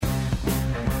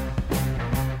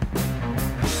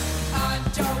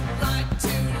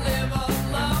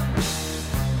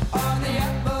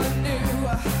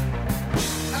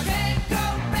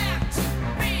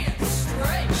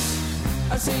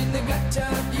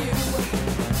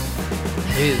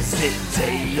Is it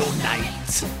day or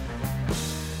night?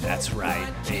 That's right,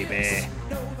 baby.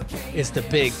 It's the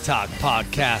Big Talk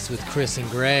Podcast with Chris and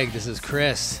Gregg. This is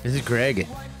Chris. This is Gregg.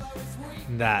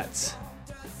 That's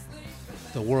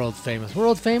the world famous.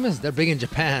 World famous? They're big in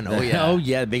Japan. Oh, yeah. Oh,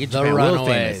 yeah, big in Japan. The World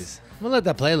Runaways. famous. I'm going to let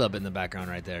that play a little bit in the background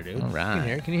right there, dude. All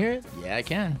right. Can you hear it? Yeah, I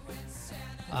can.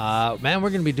 Man, we're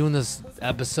going to be doing this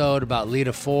episode about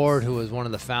Lita Ford, who was one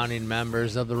of the founding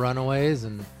members of the Runaways,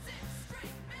 and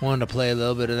wanted to play a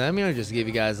little bit of them, just give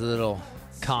you guys a little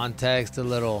context, a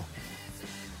little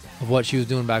of what she was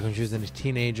doing back when she was a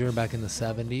teenager back in the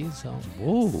 70s. So,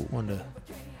 Whoa. wanted to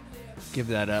give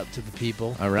that up to the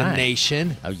people, All right. the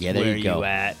nation. Oh, yeah, there where you go. you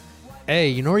at? Hey,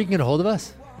 you know where you can get a hold of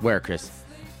us? Where, Chris?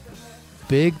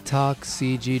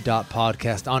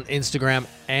 BigTalkCG.podcast on Instagram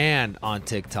and on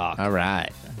TikTok. All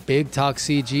right.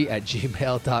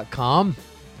 BigTalkCG@gmail.com.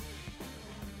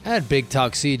 And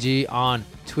BigTalkCG on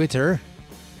Twitter.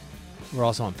 We're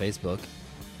also on Facebook.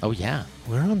 Oh, yeah.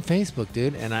 We're on Facebook,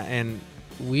 dude, and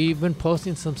we've been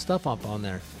posting some stuff up on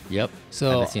there. Yep.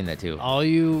 So I've seen that, too. all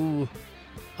you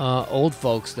old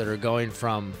folks that are going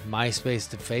from MySpace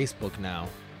to Facebook now,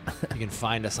 you can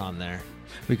find us on there.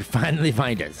 We can finally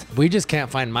find us. We just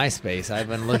can't find MySpace. I've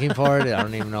been looking for it. I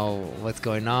don't even know what's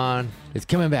going on. It's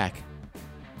coming back.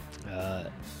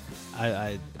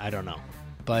 I don't know,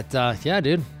 but yeah,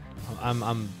 dude,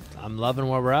 I'm loving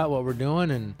where we're at, what we're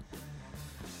doing, and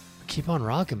keep on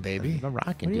rocking, baby. Keep on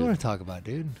rocking, What do you dude. want to talk about,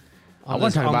 dude? I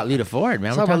want to talk about Lita Ford, man.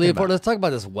 Let's We're talk about talking Lita Ford. Let's talk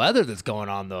about this weather that's going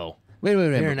on, though. Wait.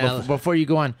 Here in Alice. Before you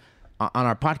go on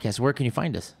our podcast, where can you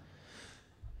find us?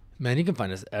 Man, you can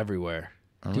find us everywhere.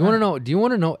 All Do you want to know? Do you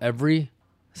want to know every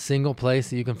single place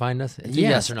that you can find us? It's a Yes.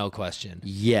 yes or no question.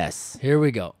 Yes. Here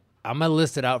we go. I'm gonna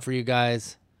list it out for you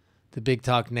guys. The Big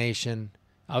Talk Nation.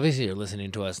 Obviously, you're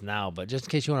listening to us now, but just in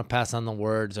case you want to pass on the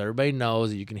word, so everybody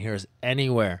knows that you can hear us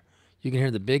anywhere. You can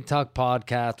hear the Big Talk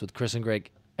Podcast with Chris and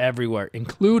Gregg everywhere,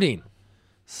 including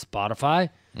Spotify,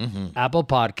 Apple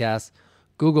Podcasts,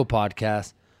 Google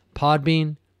Podcasts,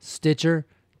 Podbean, Stitcher,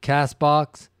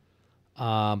 Castbox,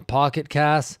 Pocket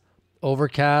Cast,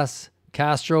 Overcast,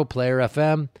 Castro, Player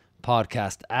FM,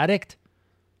 Podcast Addict,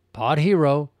 Pod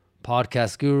Hero,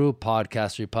 Podcast Guru,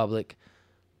 Podcast Republic,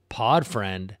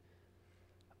 Podfriend,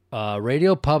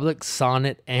 Radio Public,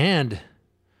 Sonnet, and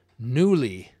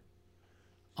newly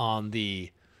on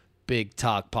the Big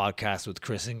Talk Podcast with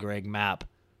Chris and Gregg map,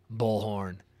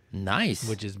 Bullhorn, Nice.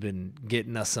 which has been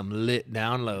getting us some lit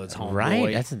downloads, homeboy.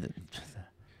 Right.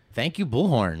 Thank you,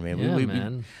 Bullhorn, man. Yeah, we,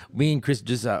 man. Me and Chris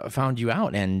just found you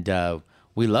out, and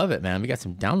we love it, man. We got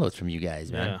some downloads from you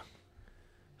guys, man. Yeah.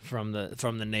 From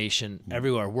the nation,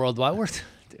 everywhere, worldwide.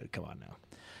 Dude, come on now.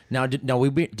 Now,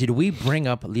 did we bring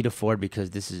up Lita Ford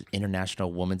because this is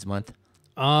International Women's Month,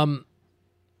 and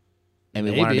we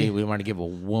Maybe. wanted to give a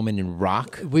woman in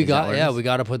rock? We Is that got what it is? we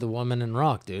got to put the women in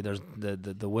rock, dude. There's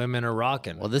the women are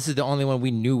rocking. Well, this is the only one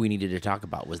we knew we needed to talk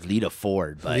about was Lita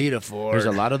Ford. But Lita Ford. There's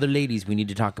a lot of other ladies we need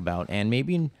to talk about, and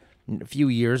maybe in a few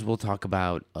years we'll talk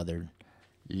about other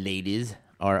ladies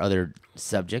or other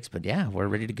subjects. But yeah, we're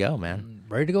ready to go, man.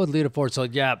 Ready to go with Lita Ford. So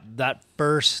yeah, that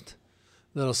first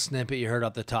little snippet you heard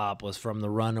off the top was from the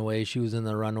Runaways. She was in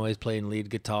the Runaways playing lead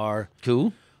guitar.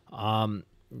 Cool.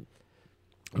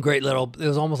 Great little. It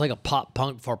was almost like a pop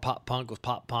punk before pop punk was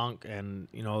pop punk, and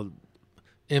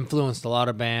influenced a lot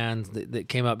of bands that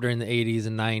came up during the 80s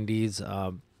and 90s.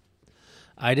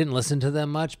 I didn't listen to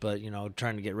them much, but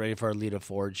trying to get ready for our Lita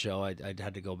Ford show, I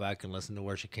had to go back and listen to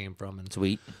where she came from, and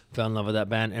Sweet. fell in love with that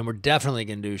band. And we're definitely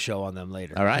gonna do a show on them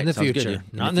later. All right, in the sounds good, future,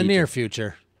 dude. not in the near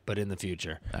future, but in the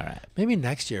future. All right. Maybe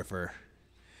next year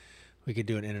we could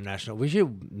do an international.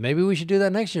 Maybe we should do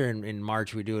that next year in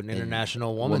March. We do an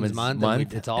International Women's Month.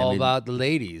 And it's all about the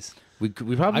ladies. We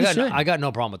probably should. I got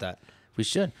no problem with that. We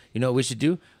should. You know what we should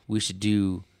do? We should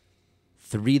do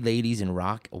 3 ladies in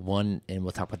rock, and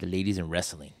we'll talk about the ladies in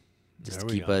wrestling. Just There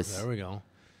to we keep go. us, There we go.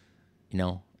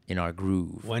 in our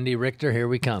groove. Wendy Richter, here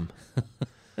we come.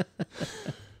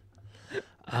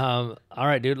 All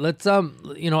right, dude. Let's I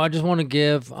just want to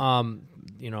give a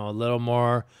little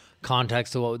more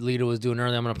context to what Lita was doing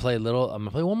earlier. I'm gonna play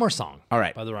one more song. All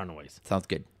right. By the Runaways. Sounds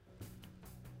good.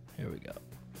 Here we go.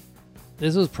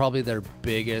 This was probably their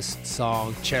biggest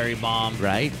song, Cherry Bomb.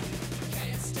 Right?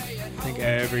 I think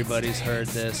everybody's heard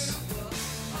this.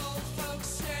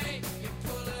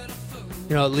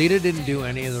 Lita didn't do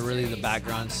any of the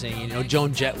background singing.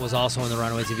 Joan Jett was also in the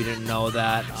Runaways, if you didn't know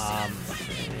that.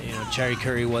 Cherry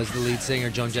Curry was the lead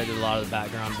singer. Joan Jett did a lot of the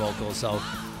background vocals. So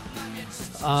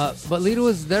But Lita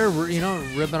was there, ripping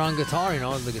on guitar,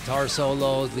 the guitar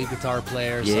solos, lead guitar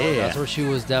player. So Yeah. that's where she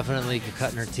was definitely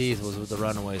cutting her teeth, was with the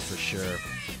Runaways for sure.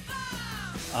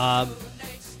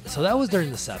 so that was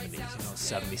during the 70s,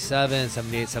 77,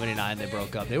 78, 79, they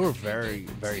broke up. They were very,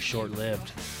 very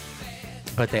short-lived.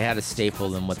 But they had a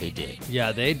staple in what they did.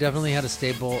 Yeah, they definitely had a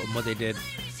staple in what they did.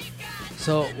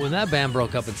 So when that band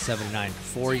broke up in 79,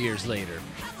 4 years later,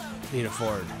 Lita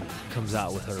Ford comes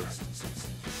out with her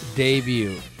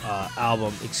debut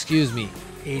album, 83.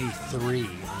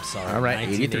 I'm sorry. All right,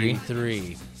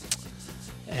 1983.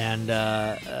 And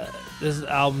this is an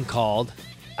album called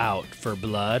Out for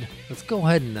Blood. Let's go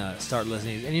ahead and start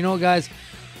listening. And you know what, guys?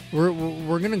 We're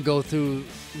going to go through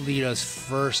Lita's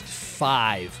first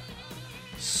 5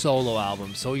 solo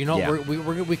albums. So, we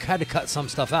had to cut some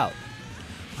stuff out.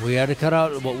 We had to cut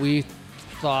out what we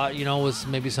thought, was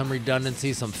maybe some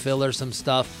redundancy, some filler, some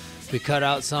stuff. We cut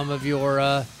out some of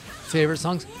your favorite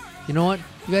songs. You know what?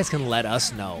 You guys can let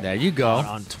us know. There you go.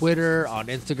 On Twitter, on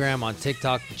Instagram, on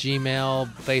TikTok,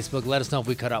 Gmail, Facebook. Let us know if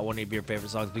we cut out one of your favorite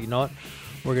songs. But you know what?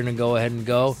 We're going to go ahead and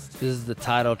go. This is the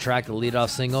title track, the lead-off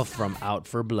single from Out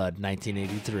for Blood,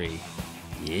 1983.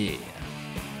 Yeah.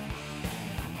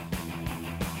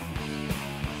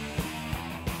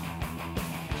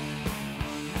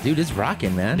 Dude, it's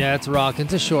rocking, man. Yeah, it's rocking.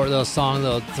 It's a short little song,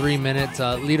 though, 3 minutes.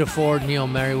 Lita Ford, Neil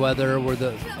Merriweather were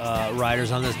the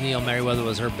writers on this. Neil Merriweather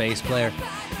was her bass player.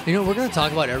 We're going to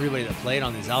talk about everybody that played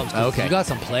on these albums. Okay. We got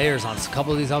some players on a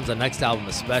couple of these albums, the next album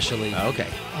especially. Okay.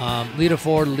 Lita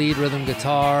Ford, lead rhythm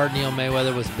guitar. Neil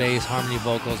Merriweather was bass, harmony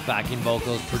vocals, backing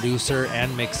vocals, producer,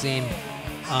 and mixing.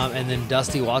 And then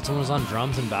Dusty Watson was on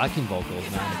drums and backing vocals,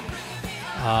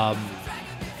 man.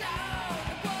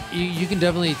 You can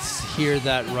definitely hear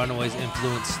that Runaways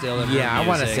influence still in her Yeah, I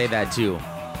want to music. say that too.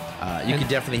 You can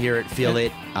definitely hear it, feel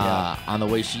it yeah. on the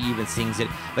way she even sings it.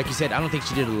 Like you said, I don't think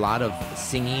she did a lot of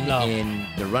singing in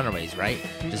the Runaways, right?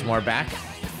 Just more back.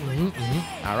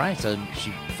 Mm-hmm. All right, so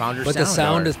she found her But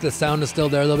sound. the sound is still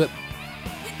there a little bit.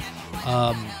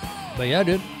 But yeah,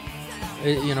 dude,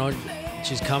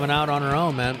 she's coming out on her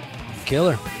own, man.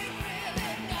 Killer.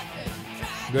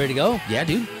 You ready to go? Yeah,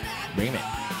 dude, bring it.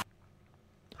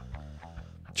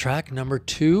 Track number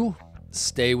 2,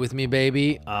 Stay With Me,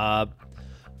 Baby.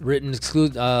 Written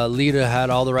Lita had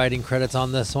all the writing credits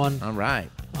on this one. All right.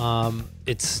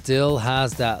 It still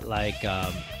has that, like,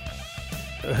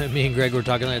 me and Gregg were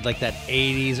talking like that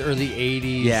 80s, early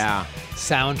 80s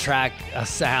soundtrack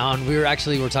sound. We were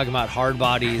talking about Hard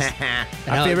Bodies.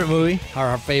 Our favorite movie.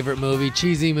 Our favorite movie,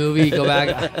 cheesy movie. Go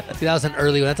back. See, that was an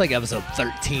early one. That's like episode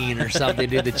 13 or something,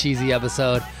 dude, the cheesy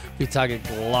episode. We talked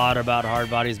a lot about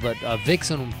Hard Bodies, but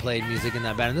Vixen played music in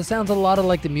that band. And this sounds a lot of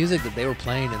like the music that they were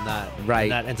playing in that.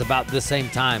 Right. And it's about the same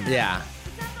time. Yeah.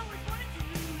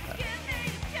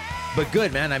 But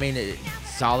good, man. I mean,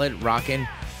 solid, rocking.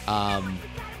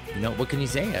 What can you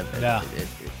say? Yeah.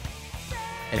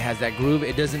 It has that groove.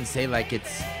 It doesn't say like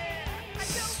it's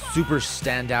super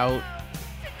standout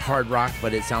hard rock,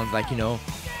 but it sounds like,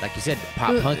 like you said,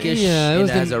 pop punkish. Yeah, it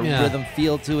has a rhythm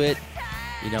feel to it.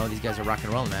 These guys are rock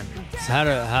and roll, man. It's how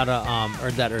to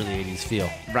earn that early 80s feel.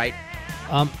 Right.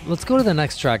 Let's go to the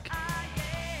next track.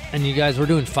 And you guys, we're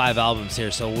doing 5 albums here,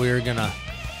 so we're gonna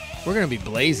be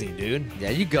blazing, dude.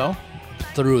 There you go.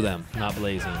 Through them, not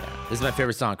blazing. This is my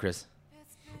favorite song, Chris.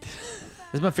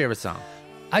 This is my favorite song.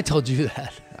 I told you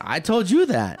that. I told you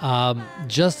that.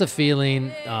 Just a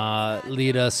Feeling,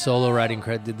 Lita solo writing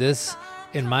credit. This,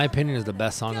 in my opinion, is the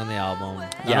best song on the album. Not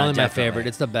only my definitely. favorite,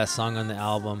 it's the best song on the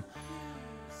album.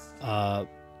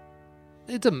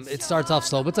 It starts off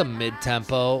slow, but it's a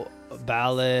mid-tempo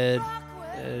ballad.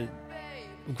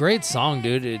 Great song,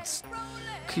 dude.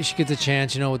 She gets a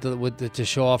chance, to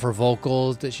show off her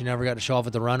vocals that she never got to show off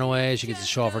at the Runaways. She gets to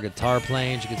show off her guitar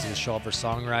playing. She gets to show off her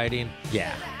songwriting.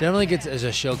 Yeah. Definitely gets as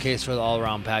a showcase for the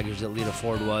all-around package that Lita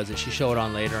Ford was. That she showed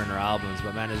on later in her albums.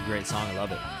 But man, it's a great song. I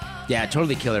love it. Yeah,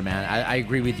 totally killer, man. I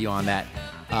agree with you on that.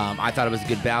 I thought it was a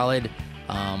good ballad.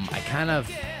 I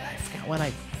forgot what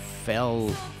I fell.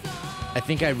 I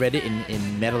think I read it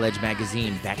in Metal Edge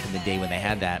magazine back in the day when they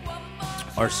had that,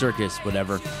 or Circus,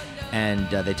 whatever. And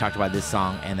they talked about this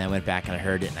song, and then I went back and I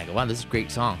heard it, and I go, wow, this is a great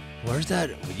song. Where's that?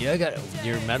 Yeah, I got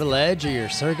your Metal Edge or your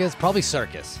Circus? Probably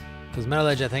Circus, because Metal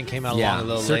Edge I think came out along a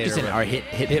little Circus later. and our hit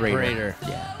Parader.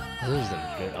 Yeah. Those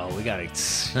are good. Oh, we gotta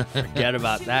forget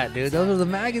about that, dude. Those were the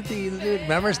magazines, dude.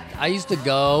 Remember, I used to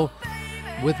go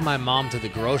with my mom to the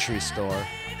grocery store,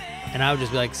 and I would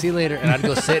just be like, see you later, and I'd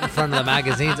go sit in front of the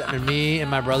magazines, and me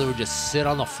and my brother would just sit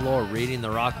on the floor reading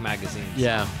the rock magazines.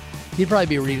 Yeah. He'd probably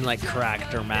be reading like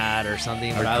Cracked or Mad or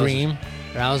something. Or Cream.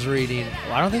 I was reading.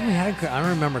 Well, I don't think we had. I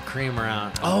don't remember Cream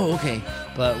around. Oh, okay.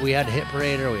 But we had Hit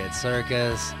Parader, we had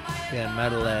Circus, we had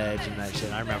Metal Edge, and that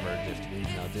shit. I remember just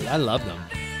reading those, dude. I love them.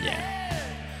 Yeah.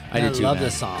 I did too, love man.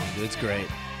 this song, dude. It's great.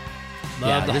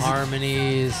 Love the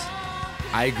harmonies.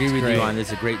 I agree with great. you on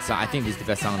this. It's a great song. I think this is the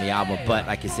best song on the album. Yeah. But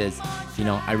like it says, you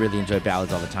know, I really enjoy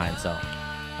ballads all the time. So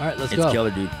All right, let's it's go.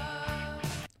 killer, dude.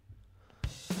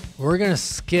 We're going to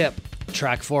skip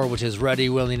track 4, which is Ready,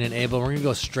 Willing, and Able. We're going to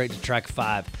go straight to track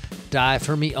 5, Die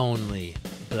For Me Only,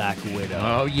 Black Widow.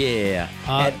 Oh, yeah.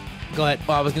 Go ahead.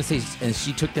 Well, I was going to say, and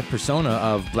she took the persona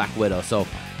of Black Widow. So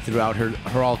throughout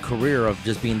her all career of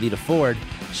just being Lita Ford,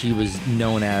 she was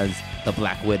known as the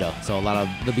Black Widow. So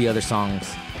there'll be other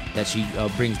songs that she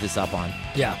brings this up on.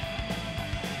 Yeah.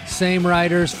 Same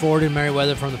writers, Ford and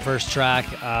Merriweather from the first track.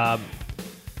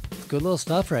 Good little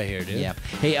stuff right here, dude. Yeah.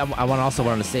 Hey, I wanted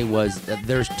to say was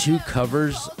there's 2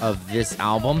 covers of this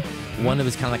album. One that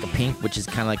was kind of like a pink, which is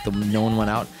kind of like the known one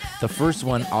out. The first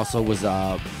one also was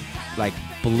like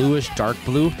bluish, dark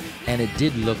blue, and it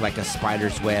did look like a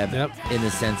spider's web in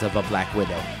the sense of a Black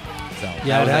Widow. So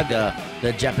yeah, that was like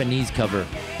the Japanese cover.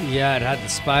 Yeah, it had the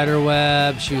spider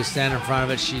web. She was standing in front of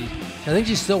it. I think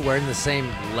she's still wearing the same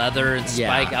leather and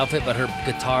spike outfit, but her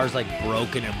guitar's like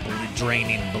broken and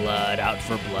draining blood, out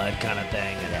for blood kind of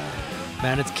thing. And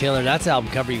man, it's killer. That's the album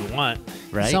cover you want.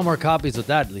 Right. Sell more copies with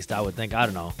that, at least I would think. I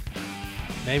don't know.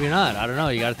 Maybe not. I don't know.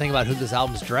 You got to think about who this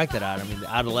album's directed at. I mean,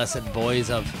 the adolescent boys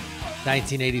of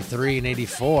 1983 and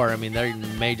 84. I mean, they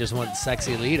may just want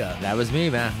sexy Lita. That was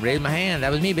me, man. Raise my hand.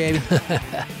 That was me, baby.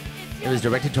 It was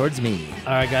directed towards me.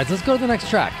 All right, guys, let's go to the next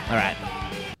track. All right.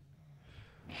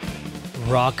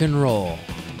 Rock and roll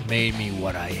made me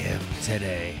what I am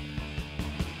today.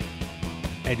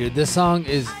 Hey, dude, this song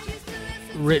is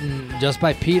written just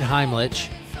by Pete Heimlich.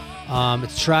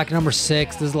 It's track number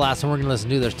 6. This is the last one we're going to listen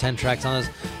to. There's 10 tracks on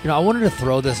this. You know, I wanted to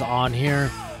throw this on here.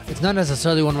 It's not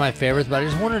necessarily one of my favorites, but I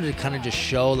just wanted to kind of just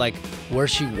show, like, where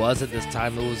she was at this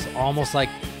time. It was almost like,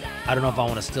 I don't know if I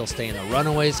want to still stay in the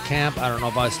Runaways camp. I don't know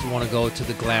if I still want to go to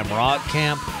the glam rock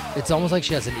camp. It's almost like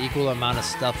she has an equal amount of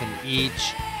stuff in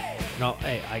each. You know,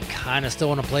 hey, I kind of still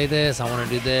want to play this. I want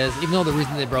to do this. Even though the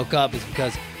reason they broke up is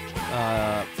because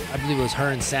I believe it was her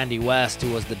and Sandy West,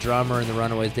 who was the drummer in the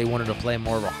Runaways. They wanted to play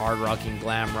more of a hard rocking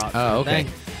glam rock thing.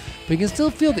 But you can still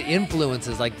feel the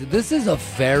influences. Like, this is a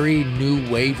very new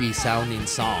wavy sounding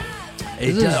song.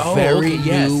 This is very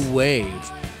new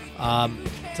wave.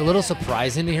 It's a little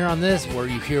surprising to hear on this, where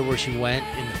you hear where she went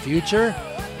in the future.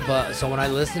 But so when I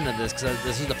listened to this, because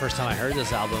this is the first time I heard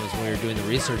this album, is when we were doing the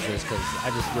research for this, because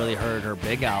I just really heard her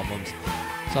big albums.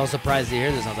 So I was surprised to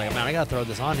hear this. I was like, man, I got to throw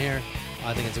this on here.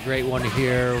 I think it's a great one to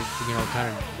hear, you know, kind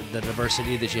of the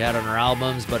diversity that she had on her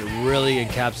albums, but it really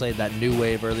encapsulated that new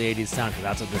wave, early 80s sound, because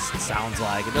that's what this sounds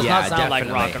like. It does not sound like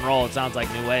rock and roll. It sounds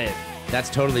like new wave.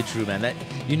 That's totally true, man. That,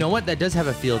 you know what? That does have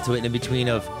a feel to it in between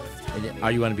of,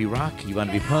 you want to be rock, you want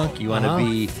to be punk, you want to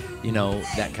be, you know,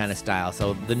 that kind of style.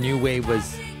 So the new wave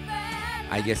was,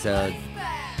 I guess, a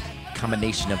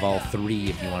combination of all three,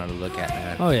 if you wanted to look at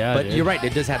that. Oh, yeah. But you're right.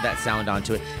 It does have that sound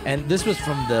onto it. And this was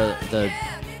from the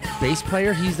bass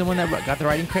player. He's the one that got the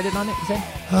writing credit on it, you said?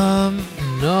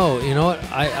 No. You know what?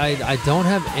 I don't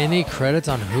have any credits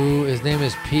on who. His name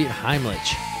is Pete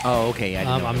Heimlich. Oh, okay. I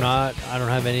don't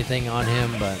have anything on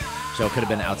him, but. So it could have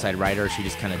been an outside writer. She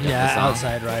just kind of Yeah,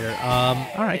 outside writer.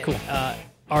 All right, cool.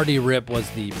 R.D. Rip was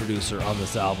the producer on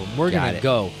this album. We're going to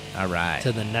go all right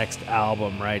to the next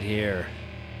album right here.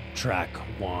 Track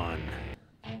 1.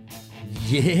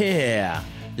 Yeah.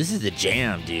 This is the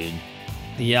jam, dude.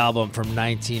 The album from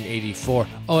 1984.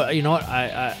 Oh, you know what?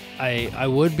 I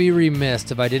would be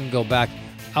remiss if I didn't go back.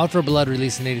 Out for Blood,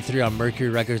 released in 83 on Mercury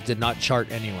Records, did not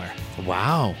chart anywhere.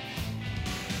 Wow.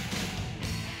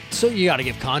 So you got to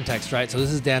give context, right? So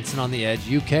this is Dancing on the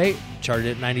Edge. UK charted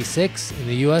at 96. In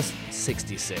the US,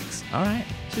 66. All right.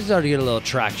 So started to get a little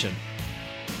traction.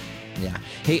 Yeah.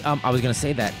 Hey, I was going to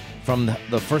say that from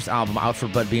the first album, Out for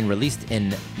Blood, being released in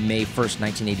May 1st,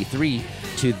 1983,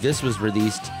 to this was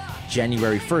released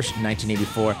January 1st,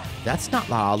 1984. That's not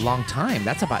a long time.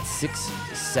 That's about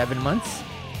 6-7 months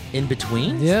in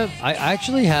between. Yeah, I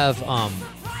actually have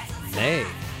May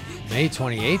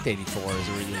 28th, 84 is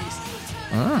released.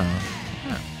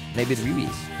 Maybe the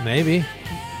release. Maybe.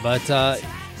 But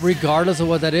regardless of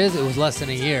what that is, it was less than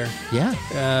a year. Yeah.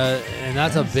 And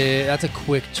that's a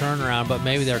quick turnaround, but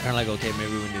maybe they're kind of like, okay,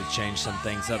 maybe we need to change some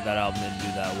things up. That album didn't do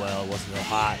that well. It wasn't so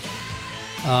hot.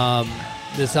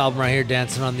 This album right here,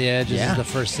 Dancing on the Edge, this is the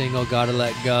first single, Gotta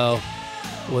Let Go.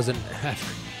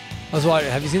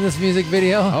 Have you seen this music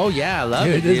video? Oh, yeah, I love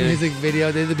it, This music video,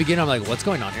 at the beginning, I'm like, what's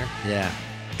going on here? Yeah.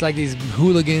 It's like these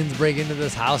hooligans break into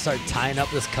this house, start tying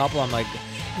up this couple. I'm like,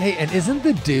 hey, and isn't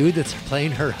the dude that's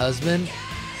playing her husband,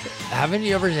 have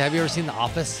you ever seen The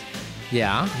Office?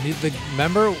 Yeah.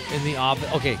 Remember in The Office,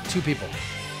 okay, two people.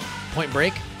 Point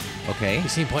Break, Okay.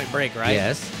 You've seen Point Break, right?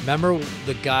 Yes. Remember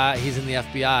the guy, he's in the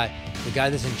FBI, the guy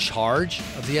that's in charge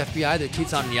of the FBI that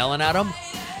keeps on yelling at him?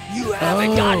 You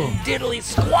haven't gotten diddly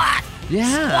squat.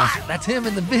 Yeah. Squat. That's him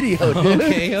in the video, dude.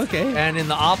 Okay. And in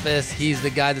The Office, he's the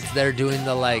guy that's there doing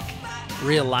the, like,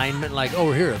 realignment, like, oh,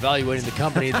 we're here evaluating the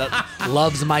company that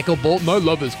loves Michael Bolton. I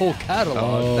love his whole catalog.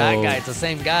 Oh. That guy, it's the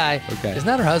same guy. Okay. Isn't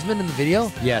that her husband in the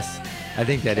video? Yes. I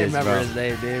think that I is, remember bro. his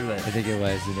name, dude. But I think it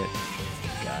was, isn't it?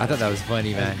 God, I thought that was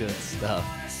funny, that's man. good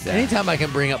stuff. Yeah. Anytime I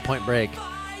can bring up Point Break,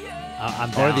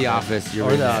 I'm down. Or The Office. You're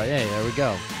or in the, there. yeah, there we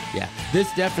go. Yeah.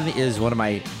 This definitely is one of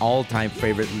my all-time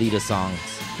favorite Lita songs.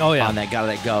 Oh, yeah. On that Gotta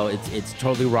Let Go. It's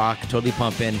totally rock, totally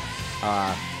pumping.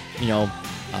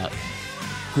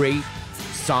 Great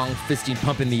song, fisting,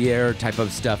 pump in the air type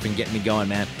of stuff and getting me going,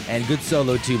 man. And good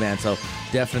solo too, man. So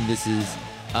definitely this is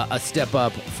a step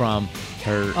up from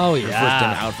her, her first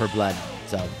time Out for Blood.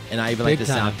 So, and I even like Big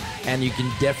the time. sound. And you can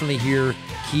definitely hear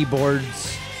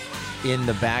keyboards in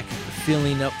the back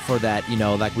filling up for that,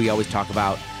 like we always talk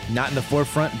about, not in the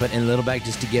forefront, but in a little back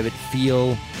just to give it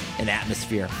feel and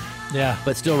atmosphere. Yeah.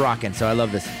 But still rocking, so I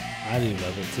love this. I do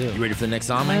love it, too. You ready for the next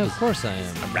song, Yeah, man? of course I am.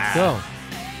 All Let's right. go.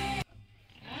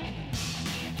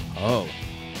 Oh.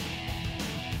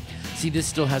 See, this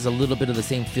still has a little bit of the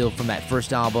same feel from that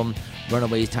first album,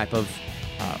 Runaways type of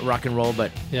rock and roll,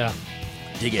 but Yeah.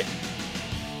 dig it.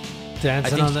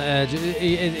 Dancing think- on the edge.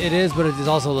 It is, but it is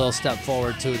also a little step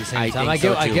forward, too, at the same I time. think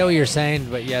so, I too. get what you're saying,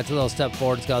 but yeah, it's a little step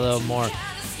forward. It's got a little more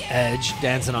edge,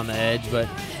 dancing on the edge, but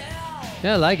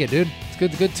yeah, I like it, dude.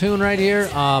 It's good tune right here.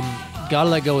 Gotta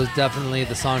Let Go was definitely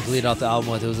the song to lead off the album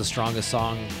with. It was the strongest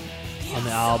song on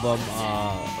the album.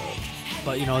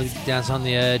 But, Dance on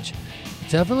the Edge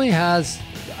definitely has,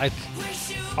 I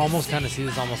almost kind of see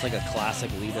this almost like a classic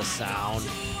Lita sound.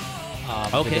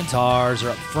 The guitars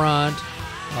are up front,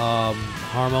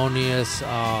 harmonious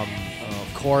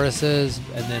choruses,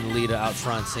 and then Lita out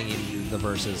front singing the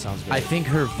verses. Sounds great. I think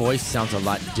her voice sounds a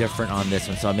lot different on this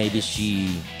one, so maybe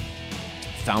she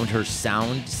found her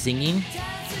sound singing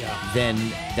than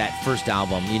that first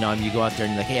album. You go out there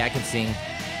and you're like, hey, I can sing.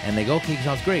 And they go, okay,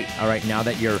 sounds great. All right, now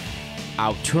that you're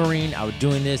out touring, out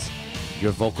doing this,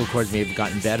 your vocal cords may have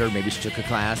gotten better. Maybe she took a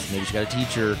class, maybe she got a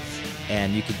teacher,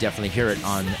 and you could definitely hear it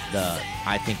on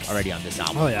I think already on this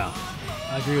album. Oh, yeah.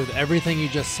 I agree with everything you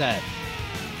just said.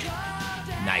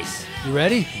 Nice. You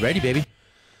ready? Ready, baby.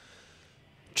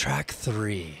 Track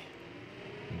 3,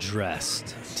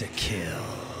 Dressed to Kill.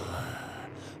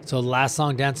 So last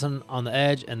song, Dancing on the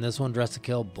Edge, and this one, Dressed to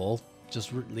Kill, both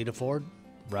just Lita Ford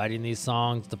writing these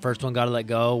songs. The first one, Gotta Let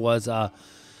Go, was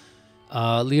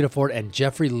Lita Ford and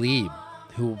Jeffrey Lieb,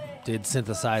 who did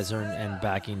synthesizer and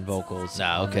backing vocals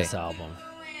on this album.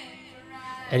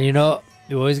 And you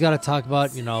always got to talk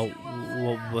about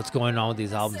what's going on with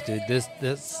these albums, dude.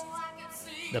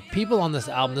 The people on this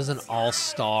album, this is an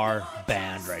all-star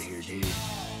band right here, dude.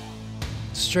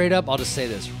 Straight up, I'll just say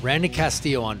this: Randy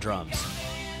Castillo on drums.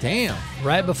 Damn.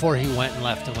 Right before he went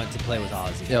to play with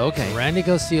Ozzy. Yeah, okay. So Randy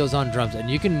Castillo's on drums, and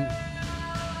dude,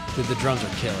 the drums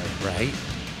are killer. Right.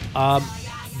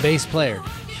 Bass player,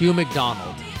 Hugh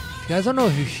McDonald. If you guys don't know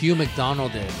who Hugh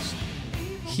McDonald is,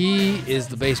 he is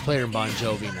the bass player in Bon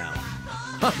Jovi now.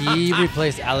 He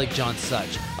replaced Alec John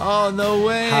Such. Oh, no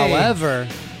way. However,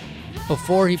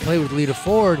 before he played with Lita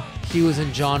Ford, he was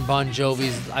in John Bon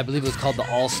Jovi's, I believe it was called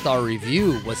the All-Star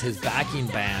Review, was his backing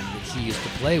band that he used to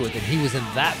play with, and he was in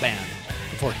that band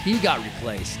before he got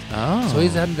replaced. Oh. So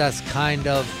he's had this kind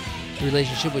of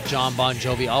relationship with John Bon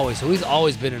Jovi always. So he's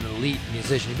always been an elite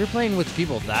musician. If you're playing with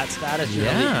people of that status, you're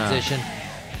an elite musician.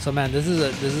 So man, this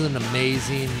is an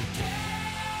amazing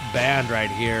band right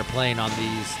here playing on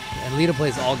these. And Lita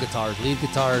plays all guitars, lead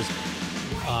guitars,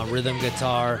 rhythm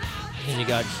guitar. And you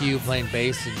got Hugh playing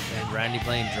bass and Randy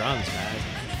playing drums, man.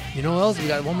 You know what else? We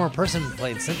got one more person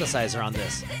playing synthesizer on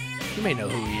this. You may know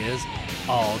who he is.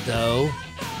 Aldo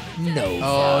Nova.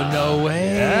 Oh, no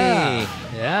way.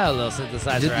 Yeah, a little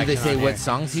synthesizer. Did they say on what here.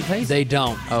 songs he plays? They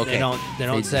don't. Okay. They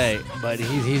don't say. But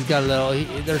he's got a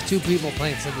little. There's two people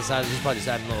playing synthesizer. He's probably just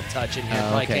adding a little touch in here.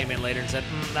 Probably came in later and said,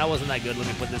 that wasn't that good. Let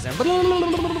me put this in.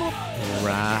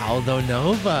 Aldo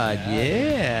Nova.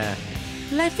 Yeah.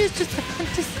 Life is just a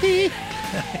fantasy.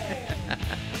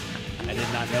 I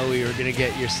did not know we were gonna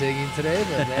get your singing today,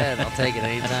 but man, I'll take it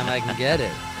anytime I can get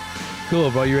it. Cool,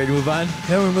 bro. You ready to move on?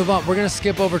 Yeah, we're gonna move on. We're gonna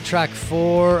skip over track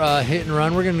 4, Hit and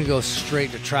Run. We're gonna go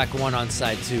straight to track 1 on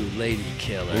side 2, Lady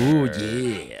Killer. Ooh,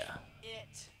 yeah.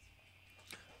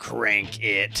 Crank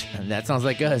it. That sounds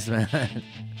like us, man.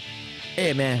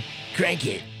 Hey, man, crank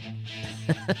it.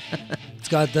 It's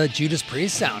got the Judas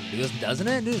Priest sound, doesn't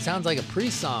it? Dude, it sounds like a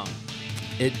Priest song.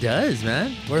 It does,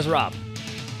 man. Where's Rob?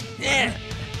 Yeah.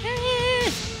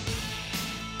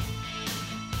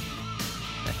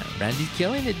 Randy's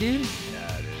killing it, dude.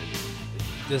 Yeah,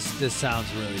 dude. This sounds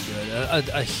really good.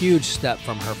 A huge step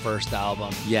from her first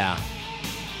album. Yeah.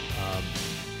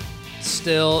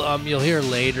 Still, you'll hear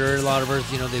later a lot of her,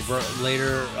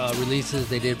 later releases,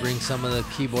 they did bring some of the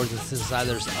keyboards and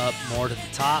synthesizers up more to the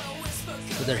top.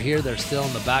 But they're here, they're still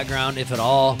in the background, if at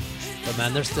all. But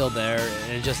man, they're still there,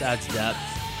 and it just adds depth.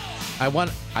 I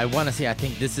want to say I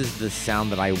think this is the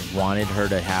sound that I wanted her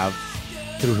to have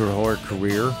through her whole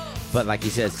career. But like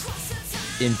you said,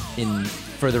 in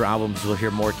further albums we'll hear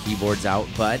more keyboards out.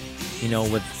 But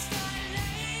with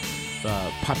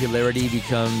popularity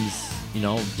becomes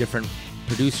different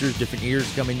producers, different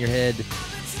ears come in your head.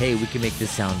 Hey, we can make this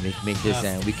sound, make this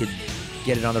sound. We could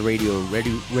get it on the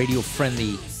radio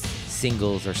friendly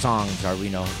singles or songs or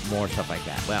more stuff like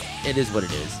that. Well, it is what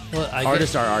it is. Well,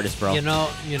 artists are artists, bro.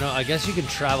 I guess you can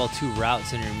travel two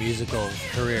routes in your musical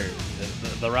career.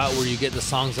 The route where you get the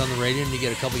songs on the radio and you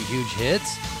get a couple of huge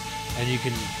hits, and you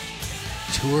can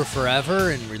tour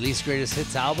forever and release greatest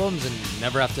hits albums and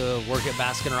never have to work at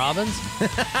Baskin Robbins.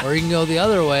 Or you can go the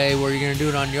other way where you're going to do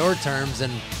it on your terms,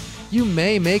 and you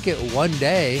may make it one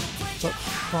day, but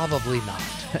probably not.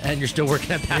 And you're still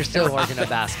working at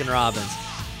Baskin Robbins.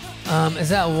 Is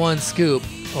that one scoop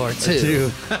or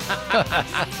two?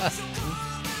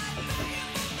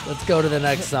 Let's go to the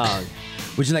next song.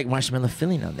 Would you like marshmallow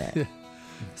filling on that? Is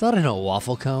that in a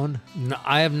waffle cone? No,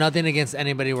 I have nothing against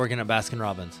anybody working at Baskin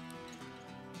Robbins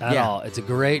at all. It's a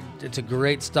great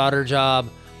starter job,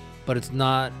 but it's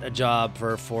not a job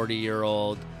for a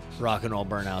 40-year-old rock and roll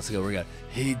burnouts to go. We got,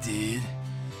 hey, dude,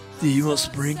 do you want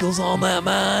sprinkles on that,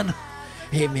 man?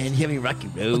 Hey, man, you have any Rocky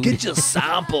Road? I'll get you a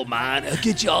sample, man. I'll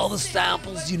get you all the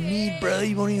samples you need, bro.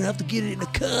 You won't even have to get it in a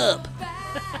cup.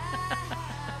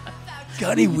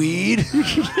 Got any weed? You're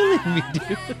killing me,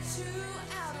 dude.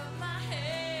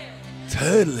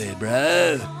 Totally,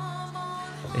 bro.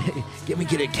 Get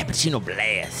a cappuccino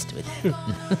blast with it.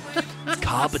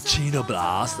 Cappuccino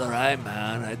blast, all right,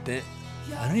 man. I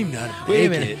don't even know how to Wait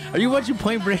make a minute. it. Are you watching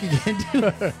Point Break again, dude?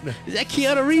 Is that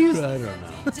Keanu Reeves? I don't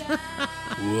know.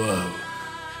 Whoa.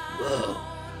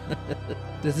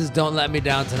 This is Don't Let Me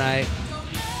Down Tonight.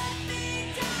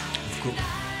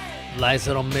 Nice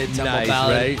little mid-tempo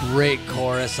ballad. Right? Great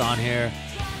chorus on here.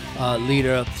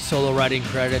 Lita solo writing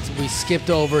credits. We skipped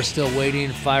over Still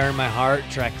Waiting, Fire in My Heart.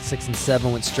 Track 6 and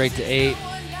 7 went straight to 8.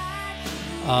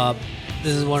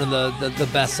 This is one of the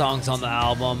best songs on the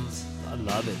album. I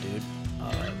love it, dude.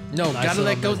 No, nice Gotta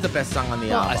Let Go's the best song on the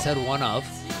album. I said one of.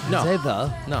 No. I say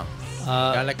the. No.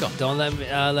 Gotta Let Go. Don't Let Me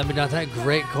Down Tonight.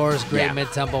 Great chorus, great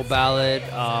mid-tempo ballad.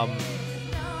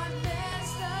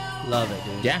 Love it,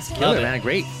 dude. Yeah, killer, man.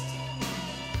 Great.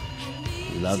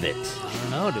 Love it. I don't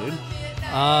know, dude.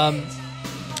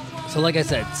 So like I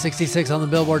said, 66 on the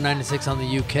Billboard, 96 on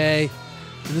the UK. And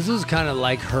this was kind of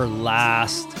like her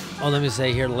last. Oh, let me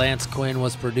say here, Lance Quinn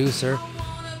was producer.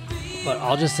 But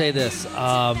I'll just say this.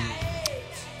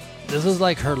 This was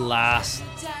like her last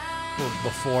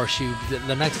before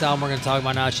the next album we're going to talk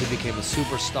about now, she became a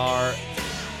superstar.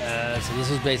 So this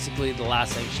was basically the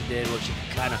last thing she did where she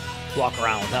could kind of walk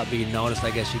around without being noticed,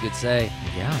 I guess you could say.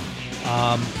 Yeah.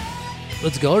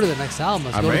 Let's go to the next album.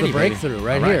 Let's go to the breakthrough baby.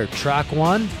 right here. Track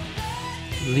 1,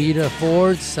 Lita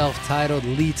Ford, self-titled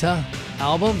Lita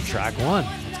album. Track 1.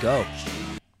 Let's go.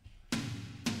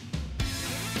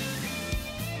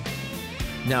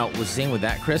 Now, was saying with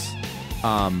that, Chris,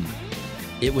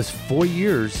 it was 4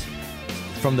 years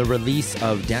from the release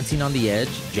of Dancing on the Edge,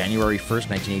 January 1st,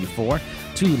 1984,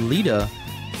 to Lita,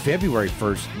 February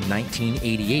 1st,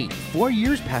 1988. 4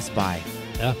 years passed by.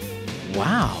 Yeah.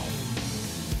 Wow.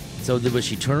 So was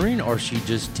she touring, or she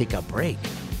just take a break,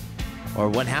 or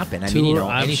what happened? I mean,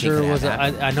 I'm anything sure could it was.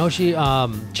 happen. I know she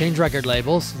changed record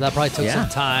labels. That probably took Yeah. some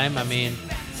time. I mean,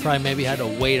 probably maybe had to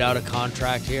wait out a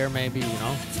contract here. Maybe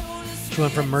she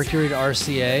went from Mercury to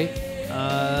RCA.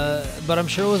 But I'm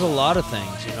sure it was a lot of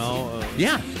things.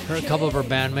 Yeah. A couple of her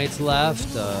bandmates left.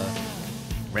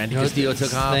 Randy Castillo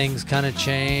took off. Things kind of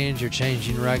change. You're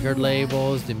changing record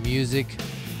labels. The music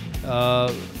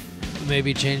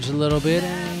maybe changed a little bit.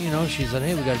 And, she said,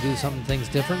 hey, we got to do things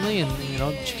differently. And,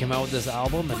 she came out with this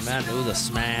album. And, man, it was a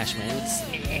smash, man. It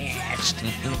smashed.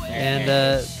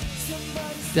 And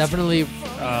definitely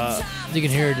you can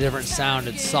hear a different sound.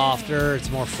 It's softer. It's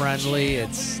more friendly. But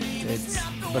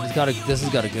this has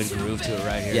got a good groove to it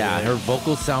right here. Yeah, her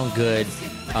vocals sound good.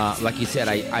 Like you said,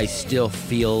 I still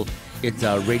feel it's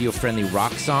a radio-friendly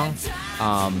rock song.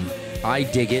 I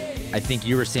dig it. I think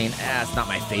you were saying, it's not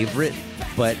my favorite.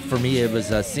 But for me, it was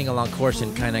a sing-along chorus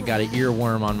and kind of got an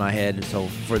earworm on my head. So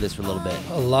for this for a little bit.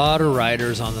 A lot of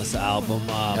writers on this album.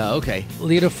 Okay.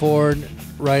 Lita Ford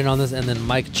writing on this, and then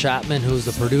Mike Chapman, who's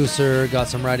the producer, got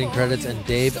some writing credits, and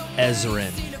Dave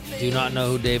Ezrin. Do you not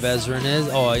know who Dave Ezrin is?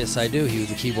 Oh, yes, I do. He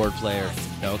was a keyboard player.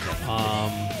 Okay.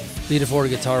 Lita Ford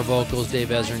guitar vocals, Dave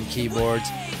Ezrin keyboards,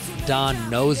 Don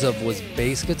Nozov was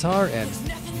bass guitar, and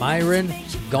Myron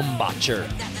Gumbacher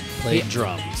played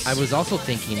drums. I was also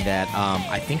thinking that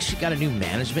I think she got a new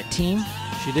management team.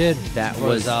 She did. That For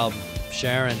was his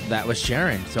Sharon. That was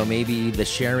Sharon. So maybe the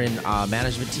Sharon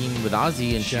management team with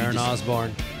Ozzy and Sharon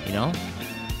Osbourne. You know,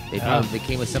 they probably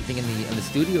came with something in the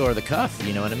studio or the cuff.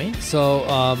 You know what I mean? So,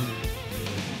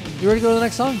 you ready to go to the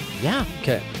next song? Yeah.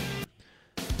 Okay.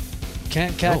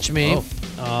 Can't Catch Me.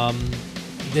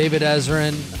 David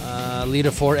Ezrin,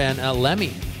 Lita Ford, and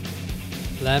Lemmy.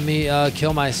 Lemmy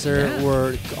Kilmister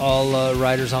were all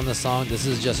writers on the song. This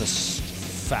is just a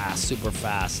super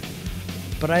fast.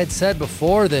 But I had said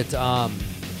before that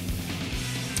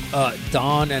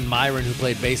Don and Myron, who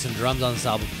played bass and drums on this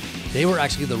album, they were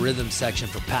actually the rhythm section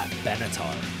for Pat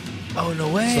Benatar. Oh, no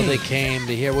way. So they came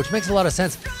to here, which makes a lot of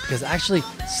sense because actually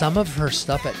some of her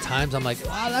stuff at times I'm like,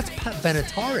 wow, that's Pat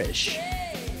Benatar-ish.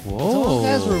 Whoa. So those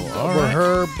guys were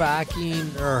her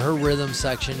backing or her rhythm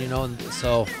section, you know, and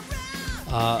so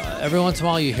every once in a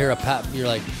while you hear a Pat, you're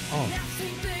like, oh.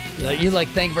 You like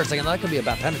think for a second, that could be a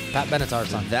Pat Benatar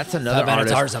song. That's another Pat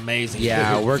artist. Benatar's amazing.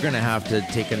 Yeah, we're gonna have to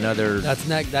take another that's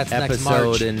next episode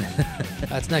March. and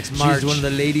that's next March. She's one of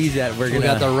the ladies that we're gonna. We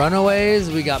got the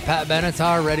Runaways. We got Pat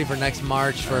Benatar ready for next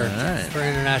March for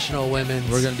International Women's.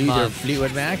 We're gonna do either Month.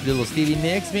 Fleetwood Mac, do a little Stevie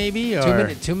Nicks maybe,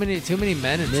 or too many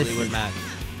men in Fleetwood Mac.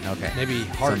 Okay, maybe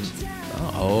Heart.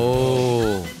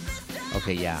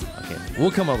 Okay, yeah. Okay.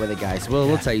 We'll come up with it, guys.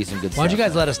 We'll tell you some good stuff. Why don't you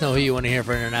guys let us know who you want to hear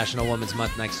for International Women's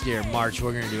Month next year, March.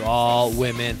 We're going to do all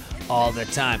women all the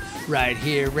time. Right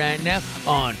here, right now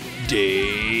on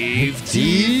Dave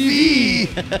TV.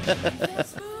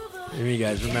 You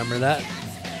guys remember that?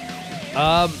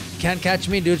 Can't Catch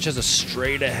Me, dude. It's just a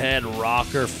straight ahead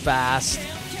rocker, fast.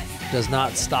 Does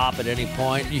not stop at any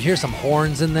point. You hear some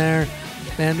horns in there.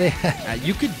 Man,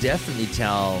 you could definitely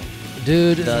tell.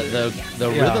 Dude, the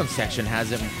rhythm section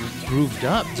hasn't grooved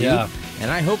up, dude. Yeah.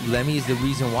 And I hope Lemmy is the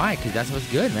reason why, because that's what's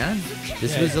good, man.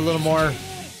 This was a little more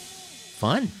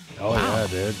fun. Oh, wow. yeah,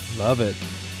 dude. Love it.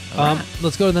 Right.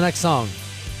 Let's go to the next song.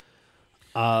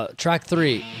 Track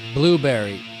 3,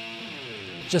 Blueberry.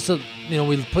 Just so,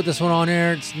 we put this one on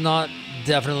here. It's not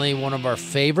definitely one of our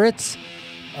favorites.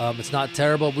 It's not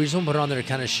terrible. We just want to put it on there to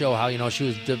kind of show how, she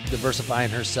was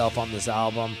diversifying herself on this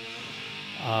album.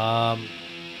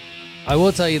 I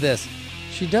will tell you this.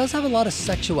 She does have a lot of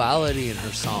sexuality in her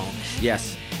songs.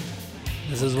 Yes.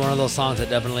 This is one of those songs that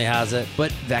definitely has it.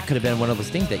 But that could have been one of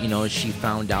those things that, she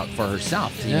found out for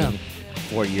herself. Yeah. I mean,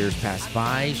 4 years passed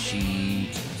by. She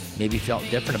maybe felt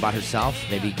different about herself.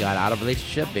 Maybe got out of a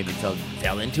relationship. Maybe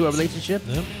fell into a relationship.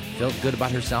 Yep. Felt good about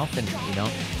herself. And,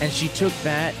 and she took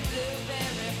that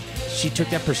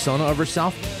persona of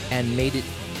herself and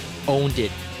owned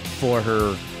it for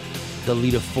the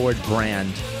Lita Ford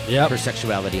brand. Yep. Her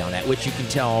sexuality on that, which you can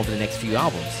tell over the next few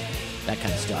albums. That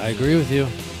kind of stuff. I agree with you.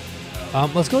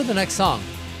 Let's go to the next song.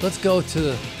 Let's go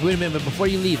to... Wait a minute, but before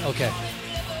you leave, okay.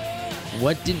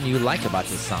 What didn't you like about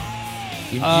this song?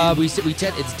 We said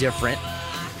it's different.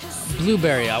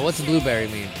 Blueberry. What's a blueberry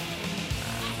mean?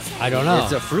 I don't know.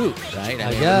 It's a fruit, right? I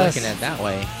mean, guess. We're looking at it that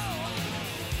way.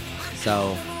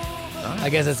 So... I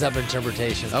guess it's up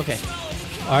interpretation. Okay.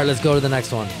 All right, let's go to the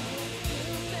next one.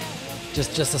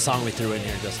 Just a song we threw in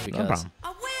here just because. No problem.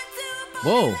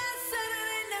 Whoa.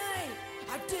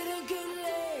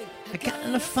 I got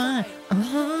in a fight.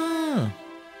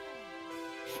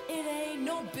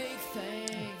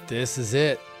 This is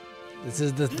it. This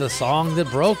is the song that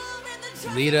broke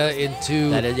Lita into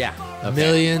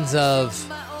millions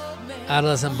of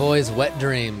adolescent boys' wet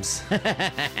dreams.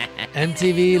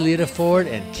 MTV, Lita Ford,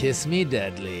 and Kiss Me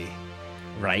Deadly.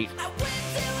 Right.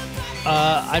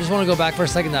 I just want to go back for a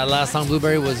second. That last song,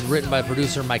 Blueberry, was written by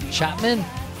producer Mike Chapman.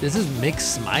 This is Mick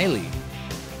Smiley.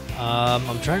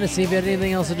 I'm trying to see if he had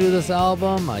anything else to do with this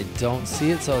album. I don't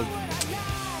see it, so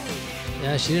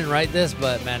yeah, she didn't write this,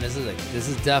 but man, this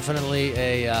is definitely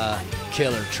a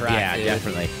killer track. Yeah, dude.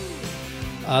 definitely.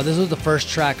 This was the first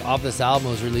track off this album.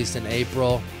 It was released in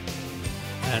April.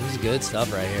 Man, this is good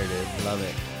stuff right here, dude. Love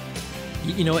it.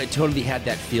 It totally had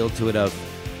that feel to it of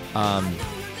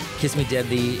Kiss Me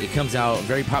Deadly. It comes out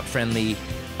very pop friendly,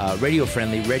 radio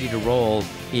friendly, ready to roll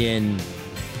in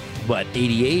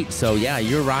 88. So yeah,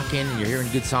 you're rocking, you're hearing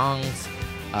good songs,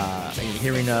 and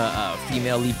you're hearing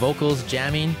female lead vocals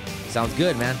jamming. Sounds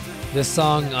good, man. This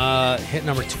song hit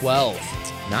number 12.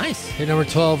 Nice. Hit number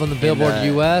 12 on the Billboard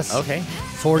US. Okay.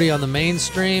 40 on the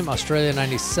mainstream. Australia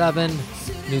 97.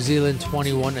 New Zealand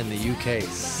 21, and the UK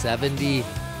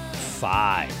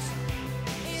 75.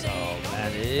 So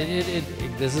man,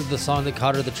 this is the song that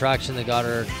caught her the traction that got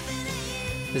her.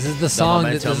 This is the song.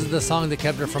 This is the song that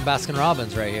kept her from Baskin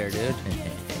Robbins right here, dude.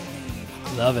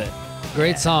 Love it.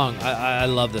 Great song. I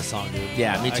love this song, dude.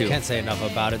 Yeah, me too. I can't say enough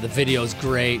about it. The video's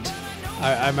great.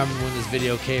 I remember when this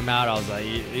video came out, I was like,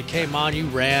 it came on, you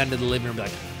ran to the living room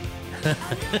like,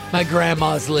 my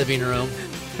grandma's living room.